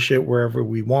publish it wherever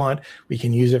we want. We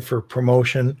can use it for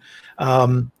promotion.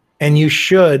 And you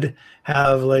should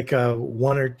have like a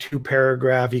 1 or 2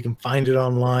 paragraph. You can find it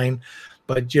online,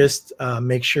 but just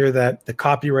make sure that the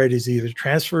copyright is either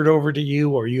transferred over to you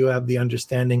or you have the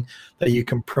understanding that you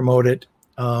can promote it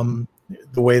the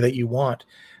way that you want.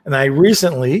 And I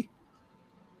recently,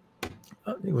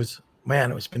 it's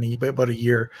been about a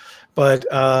year, but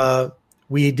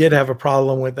we did have a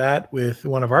problem with that with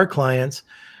one of our clients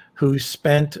who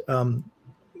spent a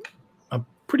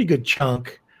pretty good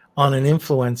chunk on an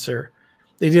influencer.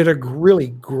 They did a really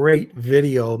great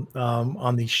video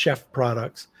on these chef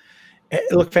products.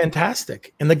 It looked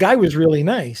fantastic. And the guy was really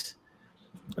nice.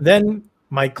 Then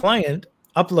my client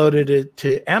uploaded it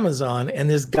to Amazon, and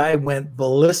this guy went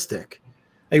ballistic,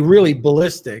 like really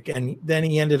ballistic. And then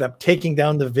he ended up taking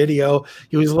down the video.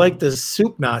 He was like the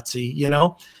soup Nazi, you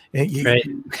know, and Right.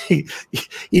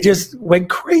 he just went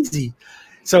crazy.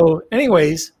 So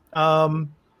anyways,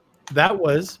 that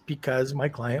was because my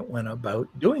client went about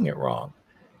doing it wrong.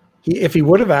 If he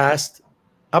would have asked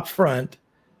up front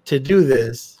to do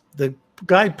this, the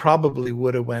guy probably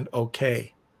would have went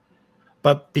okay.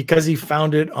 But because he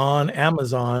found it on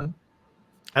Amazon,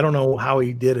 I don't know how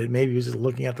he did it. Maybe he was just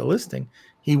looking at the listing.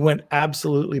 He went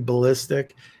absolutely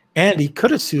ballistic, and he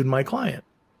could have sued my client.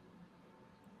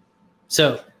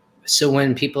 So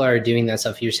when people are doing that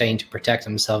stuff, you're saying to protect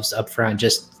themselves up front,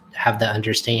 just have the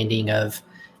understanding of,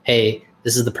 hey,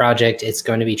 this is the project, it's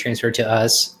going to be transferred to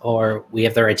us, or we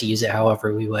have the right to use it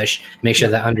however we wish. Make sure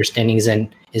that understanding is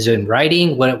in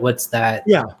writing. What's that?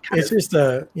 Yeah, it's just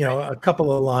a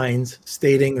couple of lines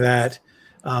stating that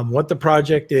what the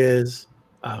project is,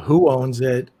 who owns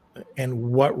it, and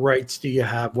what rights do you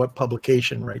have, what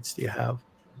publication rights do you have.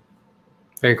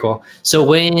 Very cool. So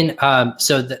when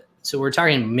so we're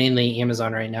talking mainly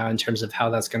Amazon right now in terms of how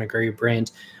that's going to grow your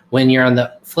brand. When you're on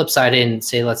the flip side and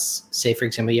let's say, for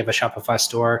example, you have a Shopify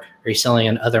store, or you're selling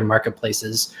on other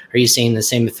marketplaces, are you seeing the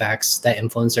same effects that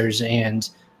influencers and,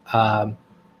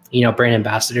 brand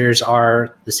ambassadors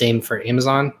are the same for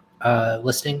Amazon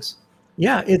listings?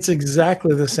 Yeah, it's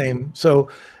exactly the same. So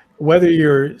whether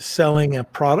you're selling a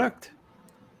product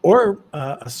or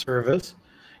a service,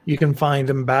 you can find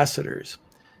ambassadors.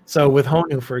 So with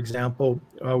Honu, for example,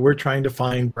 we're trying to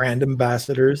find brand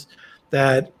ambassadors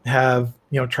that have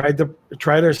tried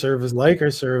our service, like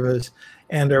our service,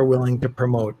 and are willing to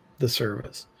promote the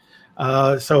service.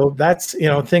 So that's,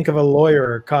 think of a lawyer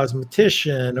or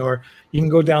cosmetician, or you can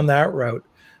go down that route.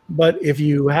 But if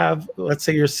you have, let's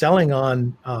say you're selling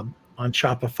on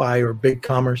Shopify or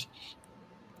BigCommerce,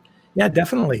 yeah,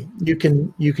 definitely you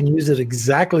can use it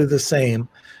exactly the same.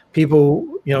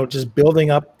 People, just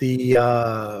building up the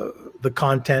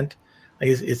content.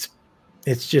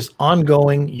 It's just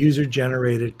ongoing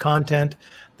user-generated content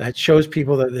that shows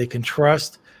people that they can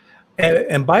trust.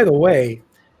 And by the way,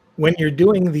 when you're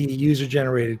doing the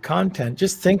user-generated content,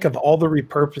 just think of all the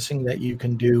repurposing that you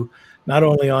can do, not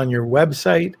only on your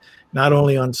website, not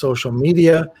only on social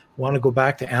media. Want to go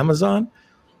back to Amazon?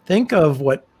 Think of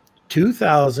what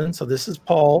 2,000, so this is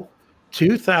Paul,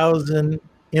 2,000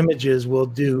 images will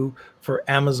do for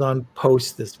Amazon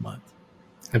posts this month.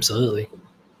 Absolutely.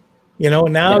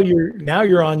 Now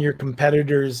you're on your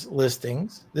competitors'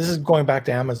 listings. This is going back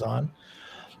to Amazon.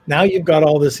 Now you've got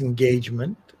all this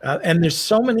engagement, and there's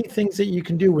so many things that you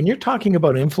can do when you're talking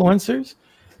about influencers.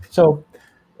 So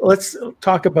let's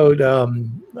talk about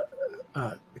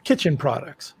kitchen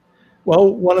products.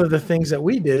 Well, one of the things that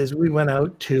we did is we went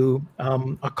out to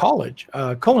a college,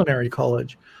 a culinary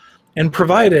college, and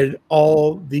provided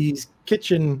all these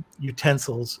kitchen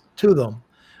utensils to them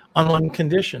on one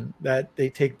condition, that they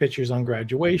take pictures on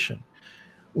graduation.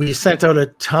 We sent out a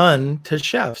ton to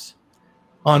chefs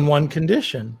on one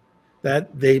condition,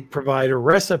 that they provide a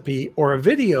recipe or a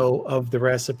video of the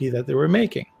recipe that they were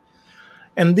making.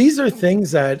 And these are things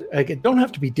that don't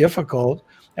have to be difficult,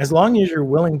 as long as you're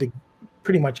willing to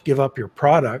pretty much give up your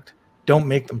product. Don't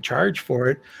make them charge for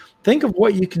it. Think of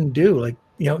what you can do.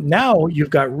 Now you've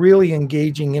got really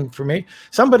engaging information.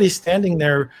 Somebody standing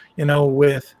there,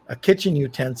 with a kitchen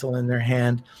utensil in their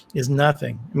hand is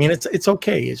nothing. I mean, it's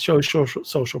okay. It shows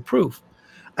social proof.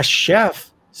 A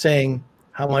chef saying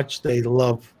how much they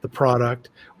love the product,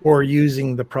 or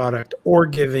using the product, or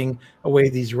giving away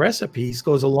these recipes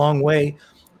goes a long way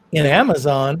in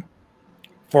Amazon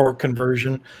for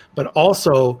conversion, but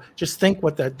also just think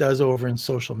what that does over in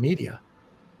social media.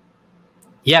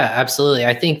 Yeah, absolutely.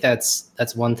 I think that's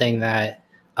one thing that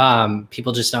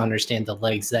people just don't understand, the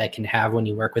legs that it can have when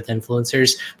you work with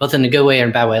influencers, both in a good way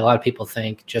and a bad way. A lot of people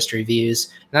think just reviews,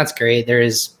 and that's great. There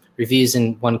is reviews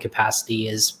in one capacity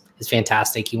is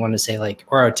fantastic. You want to say,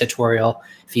 or a tutorial,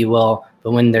 if you will,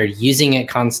 but when they're using it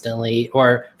constantly,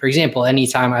 or for example,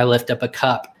 anytime I lift up a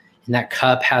cup and that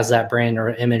cup has that brand or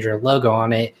image or logo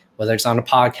on it, whether it's on a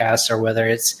podcast or whether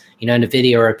it's, in a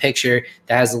video or a picture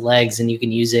that has legs, and you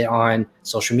can use it on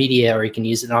social media, or you can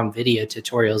use it on video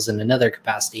tutorials in another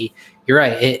capacity. You're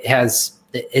right.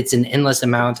 It's an endless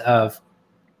amount of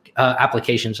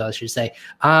applications, I should say.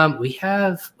 We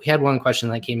had one question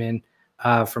that came in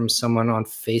from someone on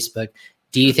Facebook.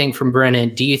 From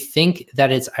Brennan, do you think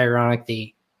that it's ironic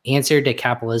the answer to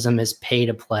capitalism is pay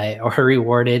to play, or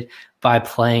rewarded by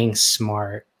playing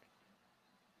smart?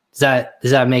 Does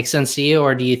that make sense to you,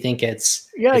 or do you think it's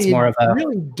more of a... You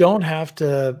really don't have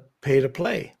to pay to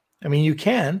play. I mean, you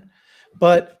can,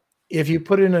 but if you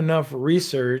put in enough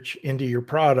research into your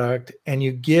product and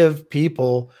you give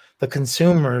people, the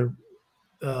consumer,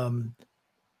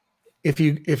 if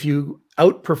you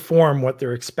outperform what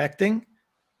they're expecting,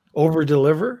 over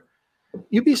deliver,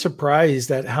 you'd be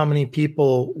surprised at how many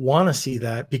people want to see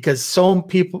that, because so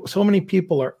many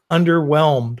people are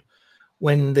underwhelmed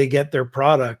when they get their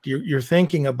product. You're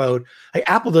thinking about, like,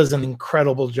 Apple does an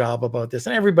incredible job about this,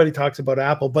 and everybody talks about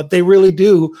Apple, but they really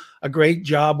do a great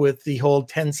job with the whole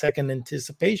 10-second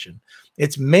anticipation.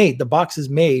 It's made, the box is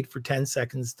made for 10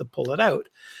 seconds to pull it out.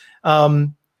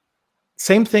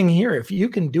 Same thing here. If you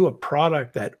can do a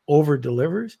product that over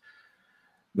delivers,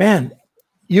 man,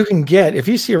 you can get, if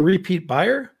you see a repeat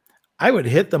buyer, I would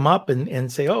hit them up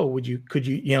and say, oh, would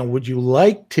you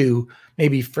like to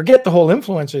maybe forget the whole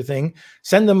influencer thing,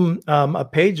 send them a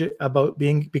page about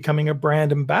becoming a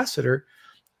brand ambassador,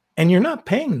 and you're not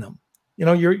paying them.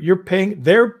 You're paying,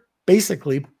 they're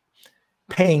basically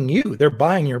paying you. They're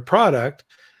buying your product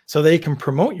so they can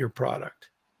promote your product.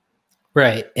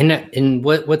 Right. And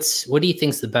what do you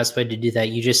think is the best way to do that?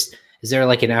 Is there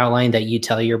like an outline that you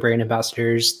tell your brand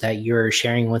ambassadors that you're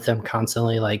sharing with them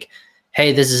constantly? Like,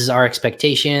 hey, this is our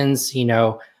expectations.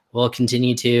 We'll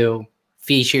continue to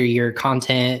feature your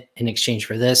content in exchange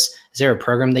for this. Is there a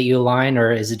program that you align,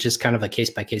 or is it just kind of a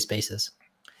case-by-case basis?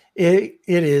 It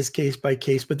is case by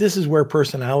case, but this is where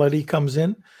personality comes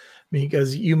in,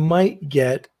 because you might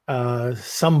get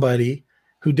somebody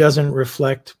who doesn't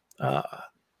reflect,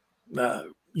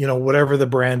 whatever the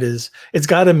brand is. It's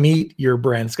got to meet your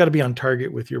brand. It's got to be on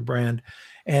target with your brand.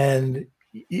 And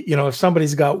if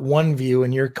somebody's got one view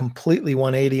and you're completely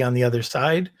 180 on the other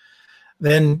side,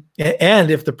 then,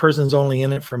 and if the person's only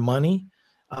in it for money,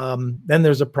 then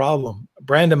there's a problem.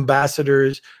 Brand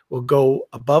ambassadors will go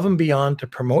above and beyond to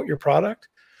promote your product.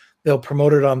 They'll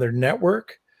promote it on their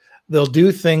network. They'll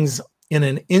do things in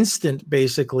an instant,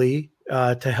 basically,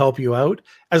 to help you out,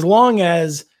 as long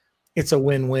as it's a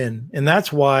win-win. And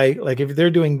that's why, like, if they're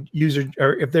doing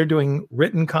if they're doing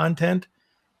written content,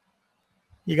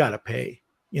 you got to pay.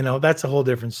 That's a whole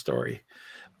different story.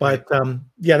 But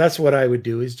that's what I would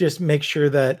do, is just make sure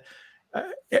that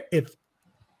if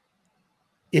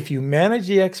you manage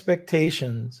the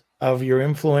expectations of your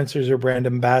influencers or brand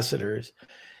ambassadors,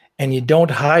 and you don't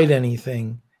hide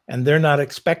anything, and they're not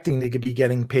expecting they could be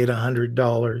getting paid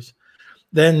 $100,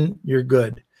 then you're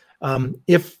good.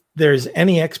 If there's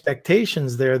any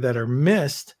expectations there that are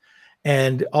missed,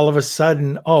 and all of a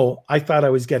sudden, oh, I thought I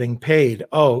was getting paid.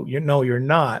 Oh, you're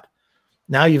not.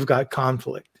 Now you've got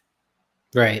conflict.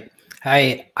 Right.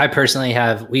 I personally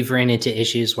we've ran into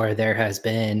issues where there has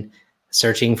been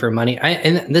searching for money.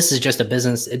 And this is just a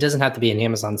business. It doesn't have to be an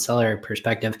Amazon seller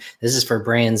perspective. This is for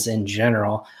brands in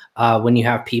general. When you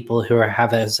have people who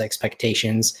have those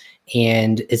expectations,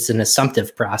 and it's an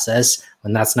assumptive process,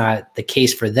 when that's not the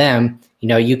case for them,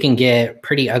 you can get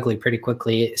pretty ugly pretty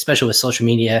quickly, especially with social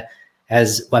media,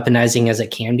 as weaponizing as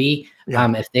it can be. Yeah.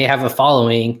 If they have a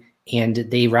following and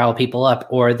they rile people up,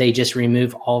 or they just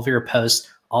remove all of your posts,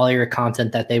 all your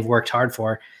content that they've worked hard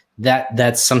for,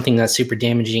 that's something that's super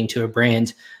damaging to a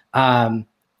brand.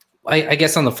 I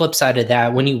guess on the flip side of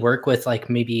that, when you work with like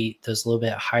maybe those little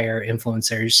bit higher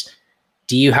influencers,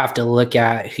 do you have to look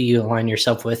at who you align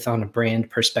yourself with on a brand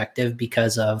perspective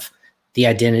because of the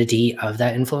identity of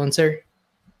that influencer?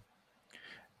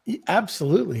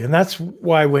 Absolutely. And that's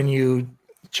why when you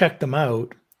check them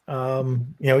out,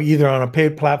 either on a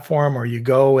paid platform or you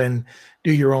go and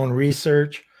do your own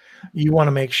research, you want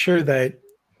to make sure that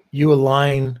you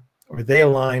align, or they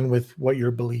align with what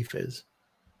your belief is.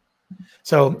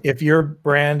 So if your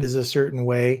brand is a certain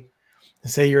way,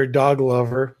 say you're a dog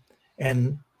lover,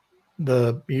 and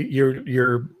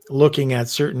you're looking at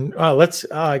certain,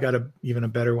 I got even a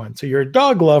better one. So you're a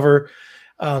dog lover,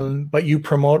 but you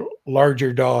promote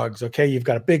larger dogs. Okay. You've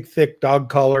got a big, thick dog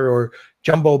collar or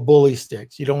jumbo bully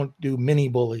sticks. You don't do mini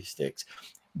bully sticks,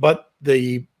 but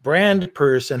the brand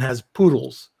person has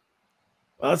poodles.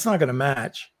 Well, it's not going to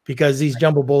match, because these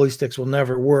jumbo bully sticks will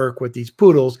never work with these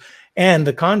poodles. And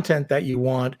the content that you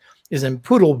want isn't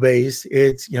poodle based.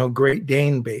 It's, Great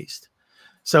Dane based.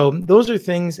 So those are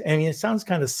things, it sounds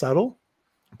kind of subtle,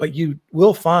 but you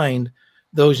will find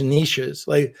those niches.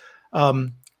 Like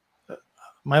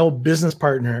my old business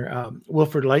partner,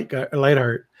 Wilfred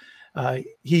Lightheart,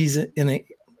 he's an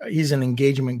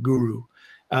engagement guru.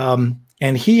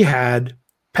 And he had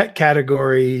pet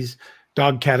categories,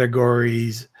 dog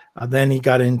categories. Then he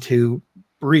got into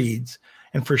breeds.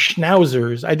 And for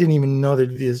schnauzers, I didn't even know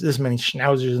that there's this many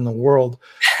schnauzers in the world.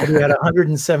 But he had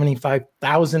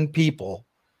 175,000 people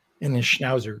in his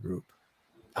schnauzer group.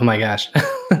 Oh my gosh.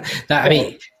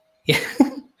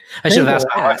 I should have asked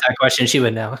my wife that question. She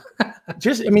would know.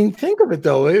 Just, I mean, think of it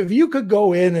though. If you could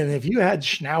go in and if you had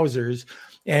schnauzers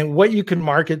and what you can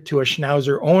market to a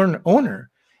schnauzer owner,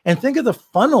 and think of the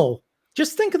funnel,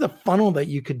 just think of the funnel that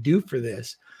you could do for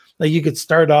this. Like you could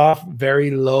start off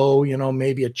very low, you know,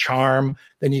 maybe a charm,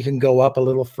 then you can go up a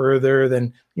little further.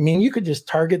 Then, I mean, you could just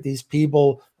target these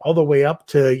people all the way up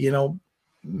to, you know,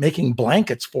 making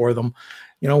blankets for them,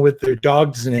 you know, with their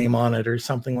dog's name on it or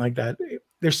something like that.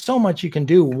 There's so much you can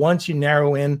do once you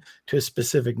narrow in to a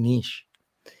specific niche.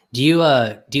 Do you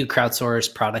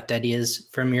crowdsource product ideas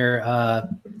from your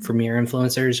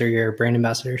influencers or your brand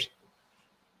ambassadors?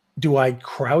 Do I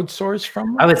crowdsource from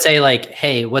them? I would say like,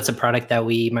 hey, what's a product that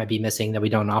we might be missing that we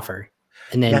don't offer?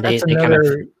 And then that's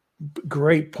another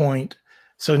great point.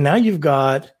 So now you've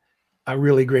got a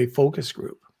really great focus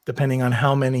group, depending on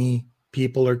how many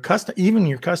people are even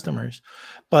your customers.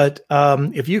 But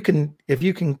if you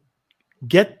can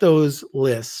get those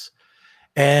lists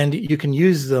and you can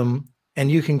use them and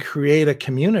you can create a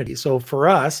community. So for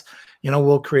us, you know,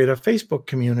 we'll create a Facebook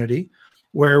community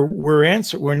where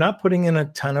we're not putting in a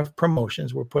ton of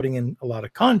promotions. We're putting in a lot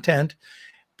of content.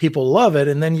 People love it.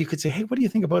 And then you could say, hey, what do you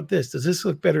think about this? Does this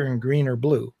look better in green or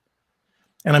blue?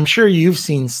 And I'm sure you've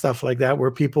seen stuff like that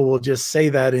where people will just say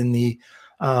that in the,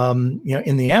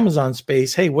 in the Amazon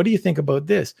space. Hey, what do you think about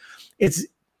this? It's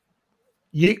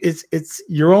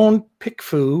your own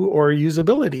PickFu or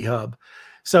usability hub.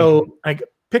 So like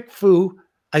PickFu,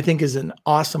 I think is an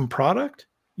awesome product.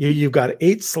 You've got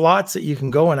 8 slots that you can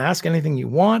go and ask anything you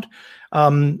want.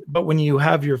 But when you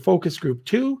have your focus group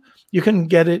too, you can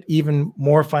get it even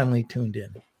more finely tuned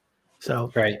in.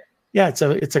 So right. Yeah,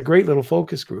 it's a great little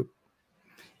focus group.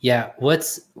 Yeah.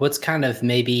 What's kind of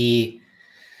maybe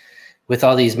with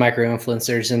all these micro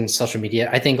influencers and social media,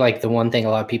 I think like the one thing a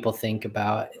lot of people think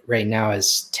about right now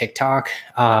is TikTok.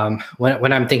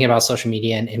 When I'm thinking about social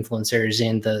media and influencers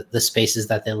and the spaces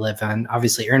that they live on,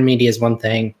 obviously earned media is one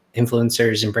thing.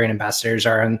 Influencers and brand ambassadors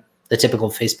are on the typical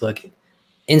Facebook,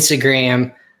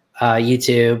 Instagram,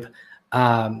 YouTube.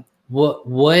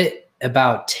 What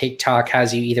about TikTok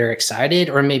has you either excited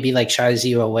or maybe like shies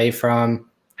you away from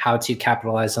how to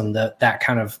capitalize on that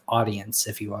kind of audience,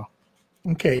 if you will?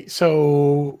 Okay,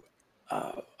 so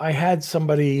I had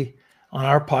somebody on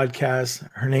our podcast.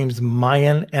 Her name's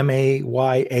Mayan,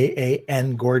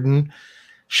 Mayan Gordon.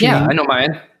 I know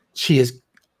Mayan. She is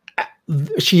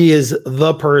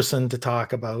the person to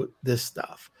talk about this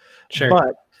stuff. Sure.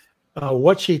 But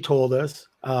what she told us,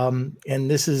 and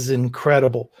this is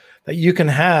incredible, that you can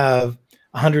have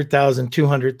 100,000,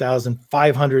 200,000,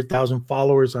 500,000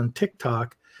 followers on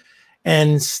TikTok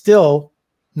and still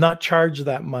not charge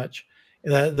that much.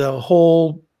 The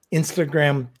whole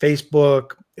Instagram,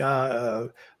 Facebook,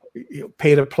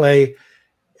 pay to play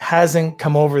hasn't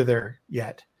come over there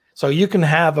yet. So you can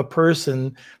have a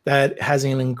person that has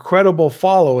an incredible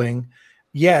following,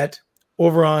 yet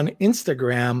over on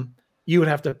Instagram, you would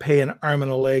have to pay an arm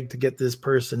and a leg to get this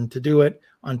person to do it.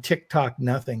 On TikTok,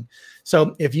 nothing.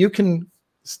 So if you can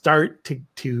start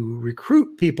to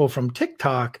recruit people from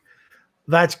TikTok,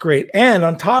 that's great. And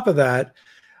on top of that,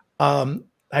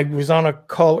 I was on a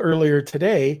call earlier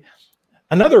today,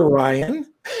 another Ryan.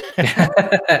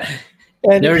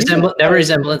 No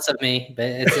resemblance of me, but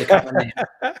it's a common name.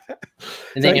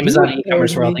 In the Amazon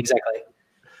e-commerce world, exactly.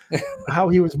 How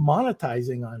he was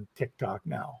monetizing on TikTok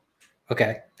now.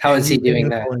 Okay. How is he doing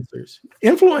that?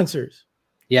 Influencers.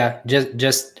 Yeah,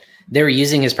 just they were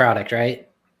using his product, right?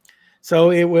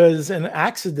 So it was an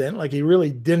accident. Like he really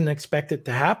didn't expect it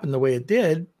to happen the way it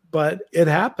did, but it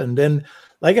happened. And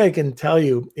like I can tell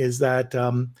you is that,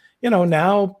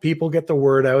 now people get the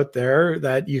word out there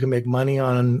that you can make money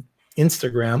on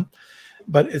Instagram,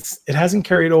 but it hasn't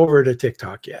carried over to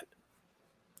TikTok yet.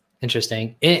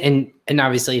 Interesting. And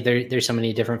obviously there's so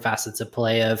many different facets of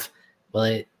play of, will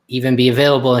it even be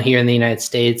available here in the United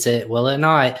States? Will it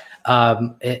not?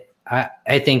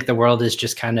 I think the world is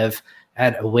just kind of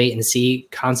at a wait and see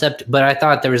concept, but I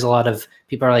thought there was a lot of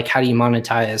people are like, how do you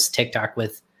monetize TikTok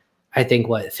with, I think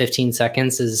 15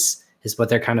 seconds is what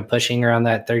they're kind of pushing around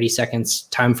that 30 seconds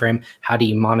time frame. How do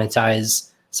you monetize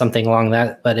something along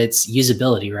that? But it's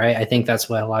usability, right? I think that's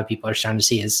what a lot of people are starting to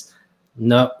see is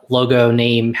no logo,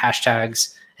 name,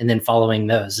 hashtags, and then following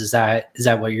those. Is that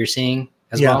what you're seeing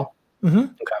as well? Mm-hmm.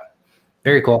 Okay.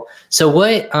 Very cool. So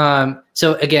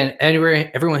so again,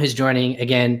 everyone who's joining,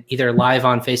 again, either live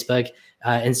on Facebook,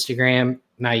 Instagram,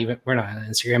 we're not on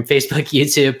Instagram, Facebook,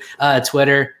 YouTube,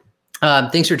 Twitter.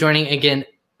 Thanks for joining. Again,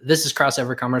 this is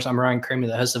Crossover Commerce. I'm Ryan Kramer,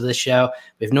 the host of this show.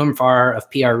 We have Norm Farr of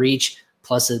PR Reach,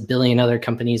 plus a billion other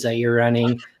companies that you're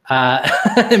running,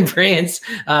 and brands,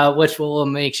 which we'll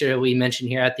make sure we mention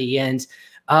here at the end.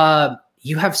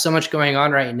 You have so much going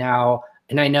on right now.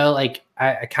 And I know like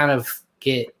I kind of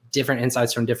get different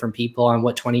insights from different people on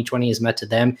what 2020 has meant to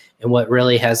them and what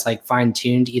really has like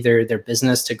fine-tuned either their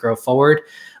business to grow forward.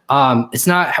 It's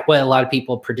not what a lot of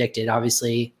people predicted.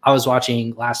 Obviously, I was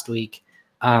watching last week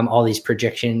all these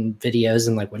projection videos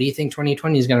and like, what do you think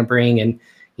 2020 is going to bring? And,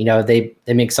 you know, they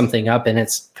make something up and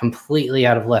it's completely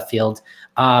out of left field.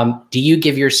 Do you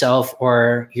give yourself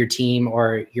or your team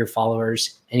or your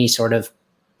followers any sort of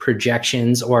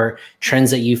projections or trends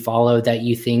that you follow that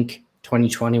you think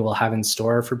 2020 will have in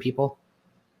store for people?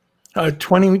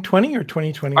 2020 or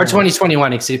 2021? Or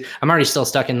 2021, excuse. I'm already still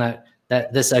stuck in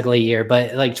that this ugly year,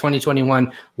 but like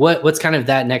 2021, what's kind of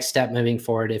that next step moving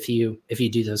forward if you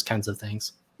do those kinds of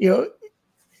things? You know,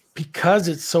 because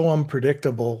it's so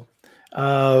unpredictable,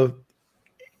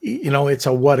 you know, it's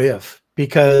a what if,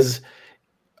 because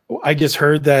I just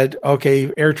heard that,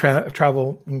 okay, air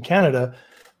travel in Canada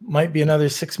might be another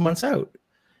 6 months out.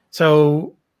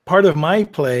 So part of my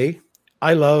play,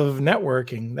 I love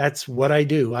networking. That's what I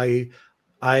do.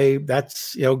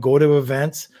 That's, you know, go to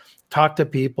events, talk to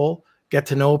people, get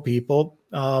to know people.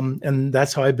 And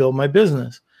that's how I build my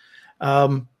business.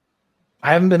 I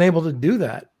haven't been able to do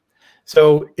that.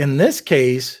 So in this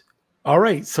case, all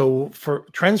right. So for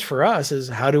trends for us is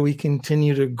how do we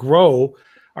continue to grow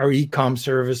our e-com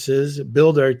services,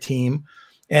 build our team.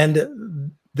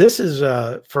 And this is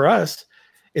for us,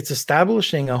 it's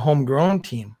establishing a homegrown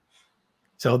team.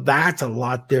 So that's a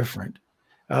lot different.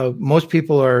 Most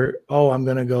people are, oh, I'm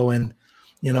going to go and,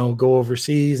 you know, go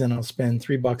overseas and I'll spend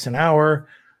 $3 an hour.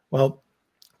 Well,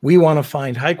 we want to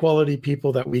find high quality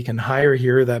people that we can hire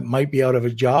here that might be out of a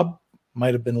job,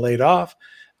 might have been laid off.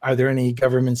 Are there any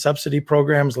government subsidy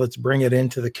programs? Let's bring it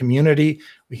into the community.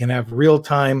 We can have real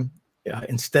time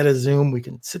instead of Zoom. We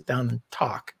can sit down and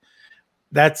talk.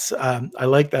 That's I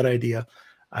like that idea.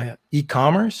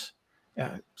 E-commerce,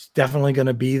 it's definitely going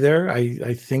to be there.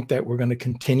 I think that we're going to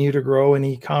continue to grow in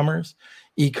e-commerce.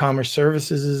 E-commerce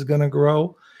services is going to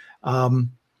grow.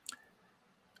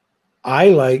 I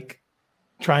like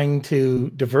trying to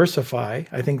diversify.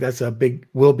 I think that's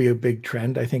will be a big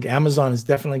trend. I think Amazon is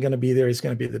definitely going to be there. It's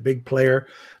going to be the big player,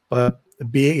 but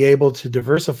being able to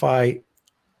diversify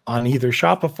on either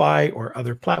Shopify or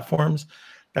other platforms,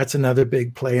 that's another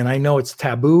big play. And I know it's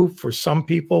taboo for some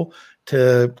people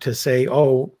to say,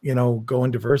 oh, you know, go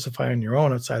and diversify on your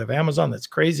own outside of Amazon. That's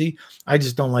crazy. I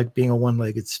just don't like being a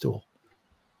one-legged stool.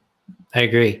 I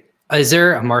agree. Is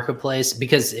there a marketplace,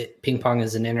 because Ping Pong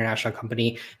is an international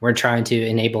company, we're trying to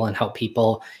enable and help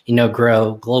people, you know,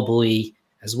 grow globally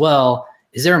as well.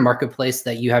 Is there a marketplace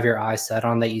that you have your eyes set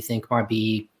on that you think might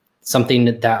be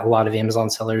something that a lot of Amazon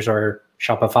sellers or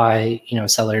Shopify, you know,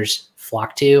 sellers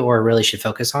flock to or really should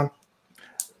focus on?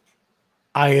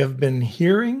 I have been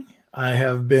hearing, I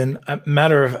have been a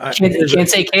matter of. You can't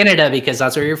say Canada because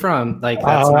that's where you're from. Like,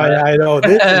 that's I know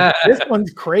this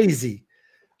one's crazy.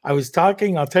 I was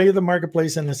talking, I'll tell you the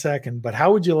marketplace in a second, but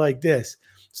how would you like this?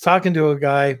 I was talking to a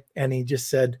guy and he just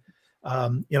said,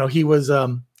 you know, he was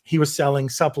selling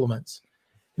supplements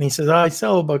and he says, I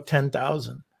sell about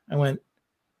 10,000. I went,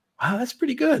 wow, that's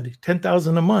pretty good.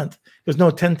 10,000 a month. There's no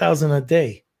 10,000 a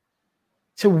day.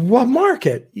 So what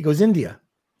market? He goes, India.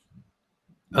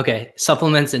 Okay.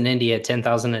 Supplements in India,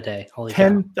 10,000 a day. Holy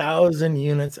 10,000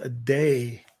 units a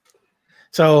day.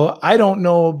 So I don't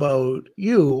know about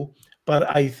you,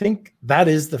 but I think that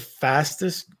is the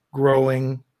fastest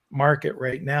growing market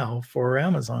right now for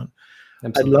Amazon.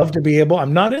 Absolutely. I'd love to be able,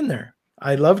 I'm not in there.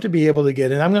 I'd love to be able to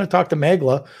get in. I'm going to talk to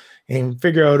Megla and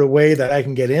figure out a way that I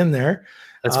can get in there.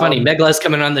 That's funny. Megla's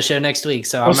coming on the show next week.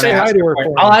 So I'm going to ask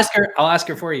her. I'll ask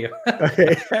her for you.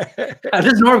 Okay. How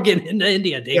does Norm get into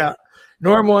India, Dave? Yeah.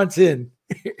 Norm wants in.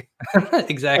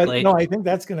 Exactly. No, I think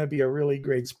that's going to be a really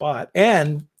great spot.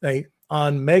 And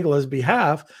on Megla's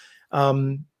behalf,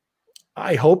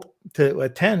 I hope to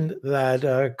attend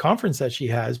that conference that she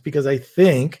has, because I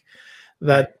think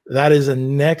that is a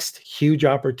next huge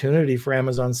opportunity for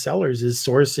Amazon sellers, is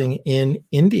sourcing in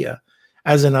India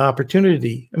as an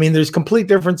opportunity. I mean, there's complete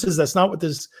differences. That's not what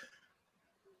this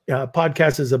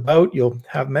podcast is about. You'll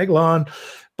have Megla on,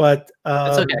 but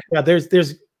okay. Yeah,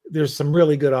 there's some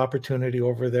really good opportunity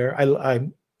over there.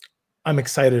 I'm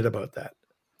excited about that.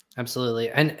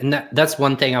 Absolutely. And that's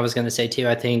one thing I was going to say too.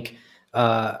 I think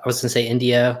I was going to say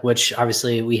India, which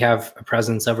obviously we have a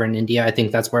presence over in India. I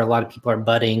think that's where a lot of people are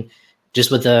budding, just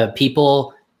with the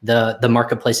people, the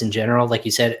marketplace in general. Like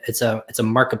you said, it's a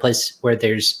marketplace where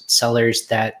there's sellers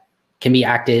that can be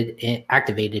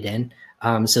activated in.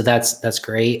 So that's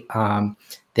great.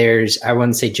 There's, I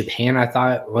wouldn't say Japan, I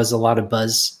thought was a lot of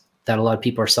buzz that a lot of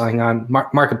people are selling on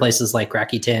marketplaces like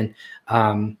Rakuten.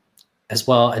 as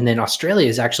well. And then Australia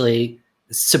is actually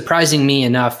surprising me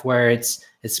enough where it's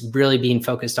really being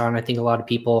focused on, I think, a lot of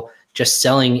people just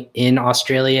selling in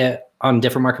Australia on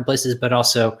different marketplaces, but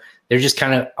also they're just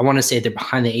kind of, I want to say they're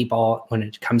behind the 8 ball when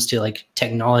it comes to like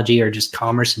technology or just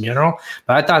commerce in general.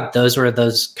 But I thought those were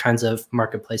those kinds of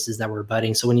marketplaces that were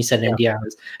budding. So when you said India,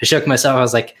 I shook myself. I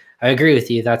was like, I agree with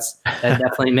you. That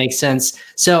definitely makes sense.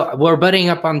 So we're budding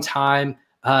up on time.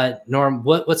 Norm,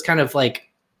 what's kind of like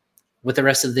with the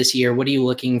rest of this year? What are you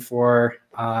looking for?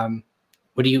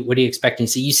 What are you expecting?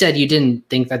 So you said you didn't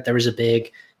think that there was a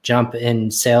big jump in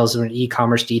sales in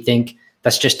e-commerce. Do you think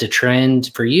that's just a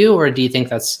trend for you, or do you think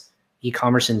that's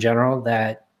e-commerce in general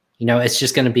that, it's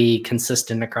just going to be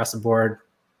consistent across the board?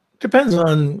 Depends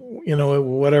on,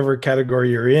 whatever category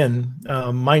you're in.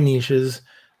 My niches,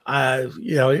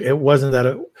 it wasn't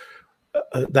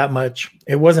that much.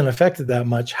 It wasn't affected that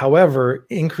much. However,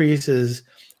 increases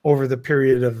over the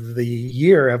period of the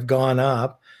year have gone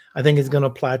up. I think it's going to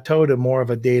plateau to more of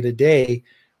a day-to-day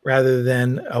rather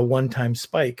than a one-time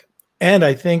spike. And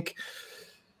I think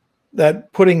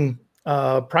that putting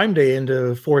Prime Day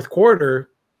into fourth quarter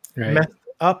messed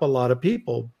up a lot of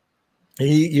people.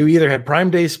 You either had Prime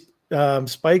Day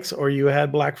spikes, or you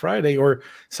had Black Friday or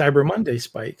Cyber Monday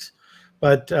spikes,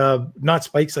 but not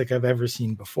spikes like I've ever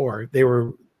seen before. They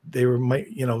were,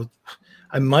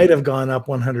 I might have gone up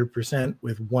 100%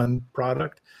 with one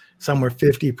product. Some were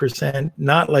 50%,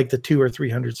 not like the 200 or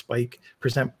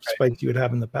 300% spikes you would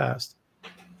have in the past.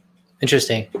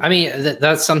 Interesting. I mean,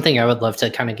 that's something I would love to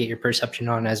kind of get your perception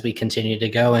on as we continue to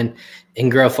go and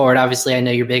grow forward. Obviously, I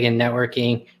know you're big in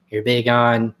networking. You're big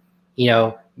on,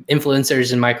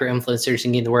 influencers and micro influencers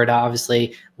and getting the word out.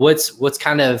 Obviously, what's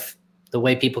kind of the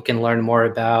way people can learn more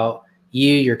about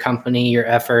you, your company, your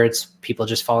efforts? People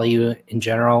just follow you in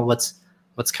general. What's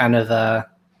kind of the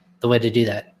way to do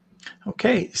that?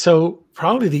 Okay, so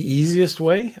probably the easiest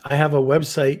way, I have a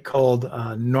website called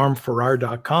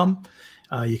normfarrar.com.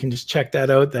 You can just check that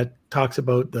out. That talks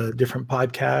about the different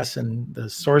podcasts and the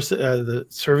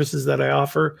services that I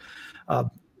offer. I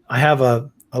have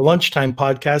a lunchtime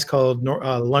podcast called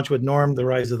Lunch with Norm, The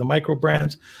Rise of the Micro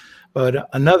Brands. But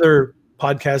another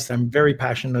podcast I'm very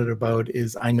passionate about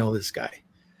is I Know This Guy.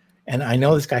 And I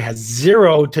Know This Guy has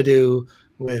zero to do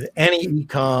with any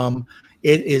e-com.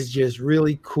 It is just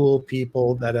really cool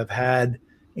people that have had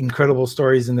incredible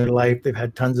stories in their life. They've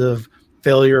had tons of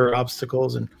failure or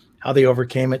obstacles and how they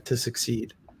overcame it to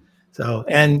succeed. So,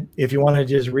 and if you want to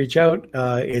just reach out,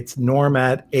 it's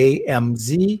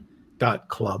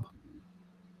norm@amz.club.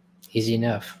 Easy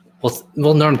enough. Well,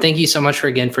 Norm, thank you so much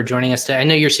for joining us today. I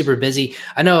know you're super busy.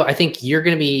 I think you're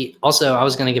going to be also, I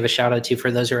was going to give a shout out to, for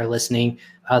those who are listening,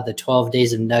 the 12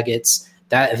 Days of Nuggets.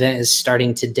 That event is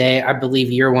starting today. I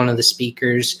believe you're one of the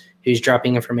speakers who's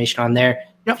dropping information on there.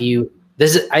 Yep.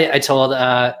 I told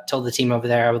the team over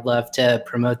there I would love to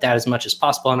promote that as much as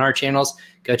possible on our channels.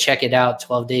 Go check it out,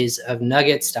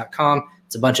 12daysofnuggets.com.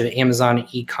 It's a bunch of Amazon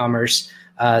e-commerce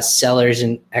sellers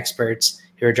and experts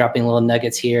who are dropping little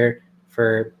nuggets here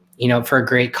for a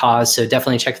great cause. So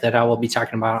definitely check that out. We'll be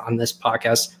talking about it on this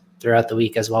podcast throughout the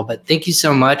week as well. But thank you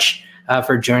so much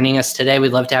for joining us today.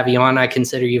 We'd love to have you on. I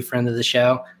consider you a friend of the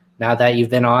show now that you've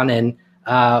been on, and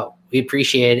we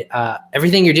appreciate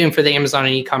everything you're doing for the Amazon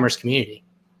and e-commerce community.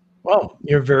 Well,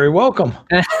 you're very welcome.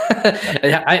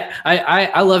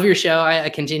 I love your show. I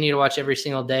continue to watch every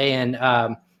single day, and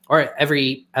or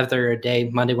every other day,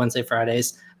 Monday, Wednesday,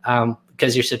 Fridays,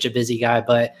 because you're such a busy guy.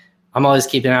 But I'm always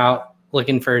keeping out,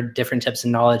 looking for different tips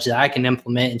and knowledge that I can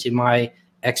implement into my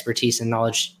expertise and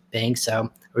knowledge bank. So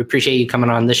we appreciate you coming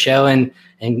on the show and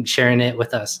sharing it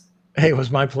with us. Hey, it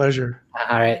was my pleasure.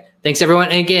 All right. Thanks, everyone.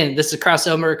 And again, this is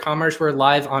Crossover Commerce. We're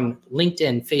live on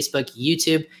LinkedIn, Facebook,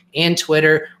 YouTube, and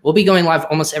Twitter. We'll be going live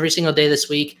almost every single day this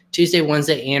week, Tuesday,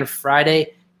 Wednesday, and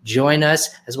Friday. Join us,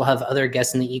 as we'll have other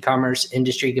guests in the e-commerce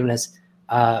industry giving us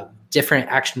different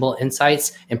actionable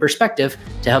insights and perspective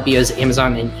to help you as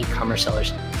Amazon and e-commerce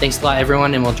sellers. Thanks a lot,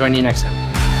 everyone, and we'll join you next time.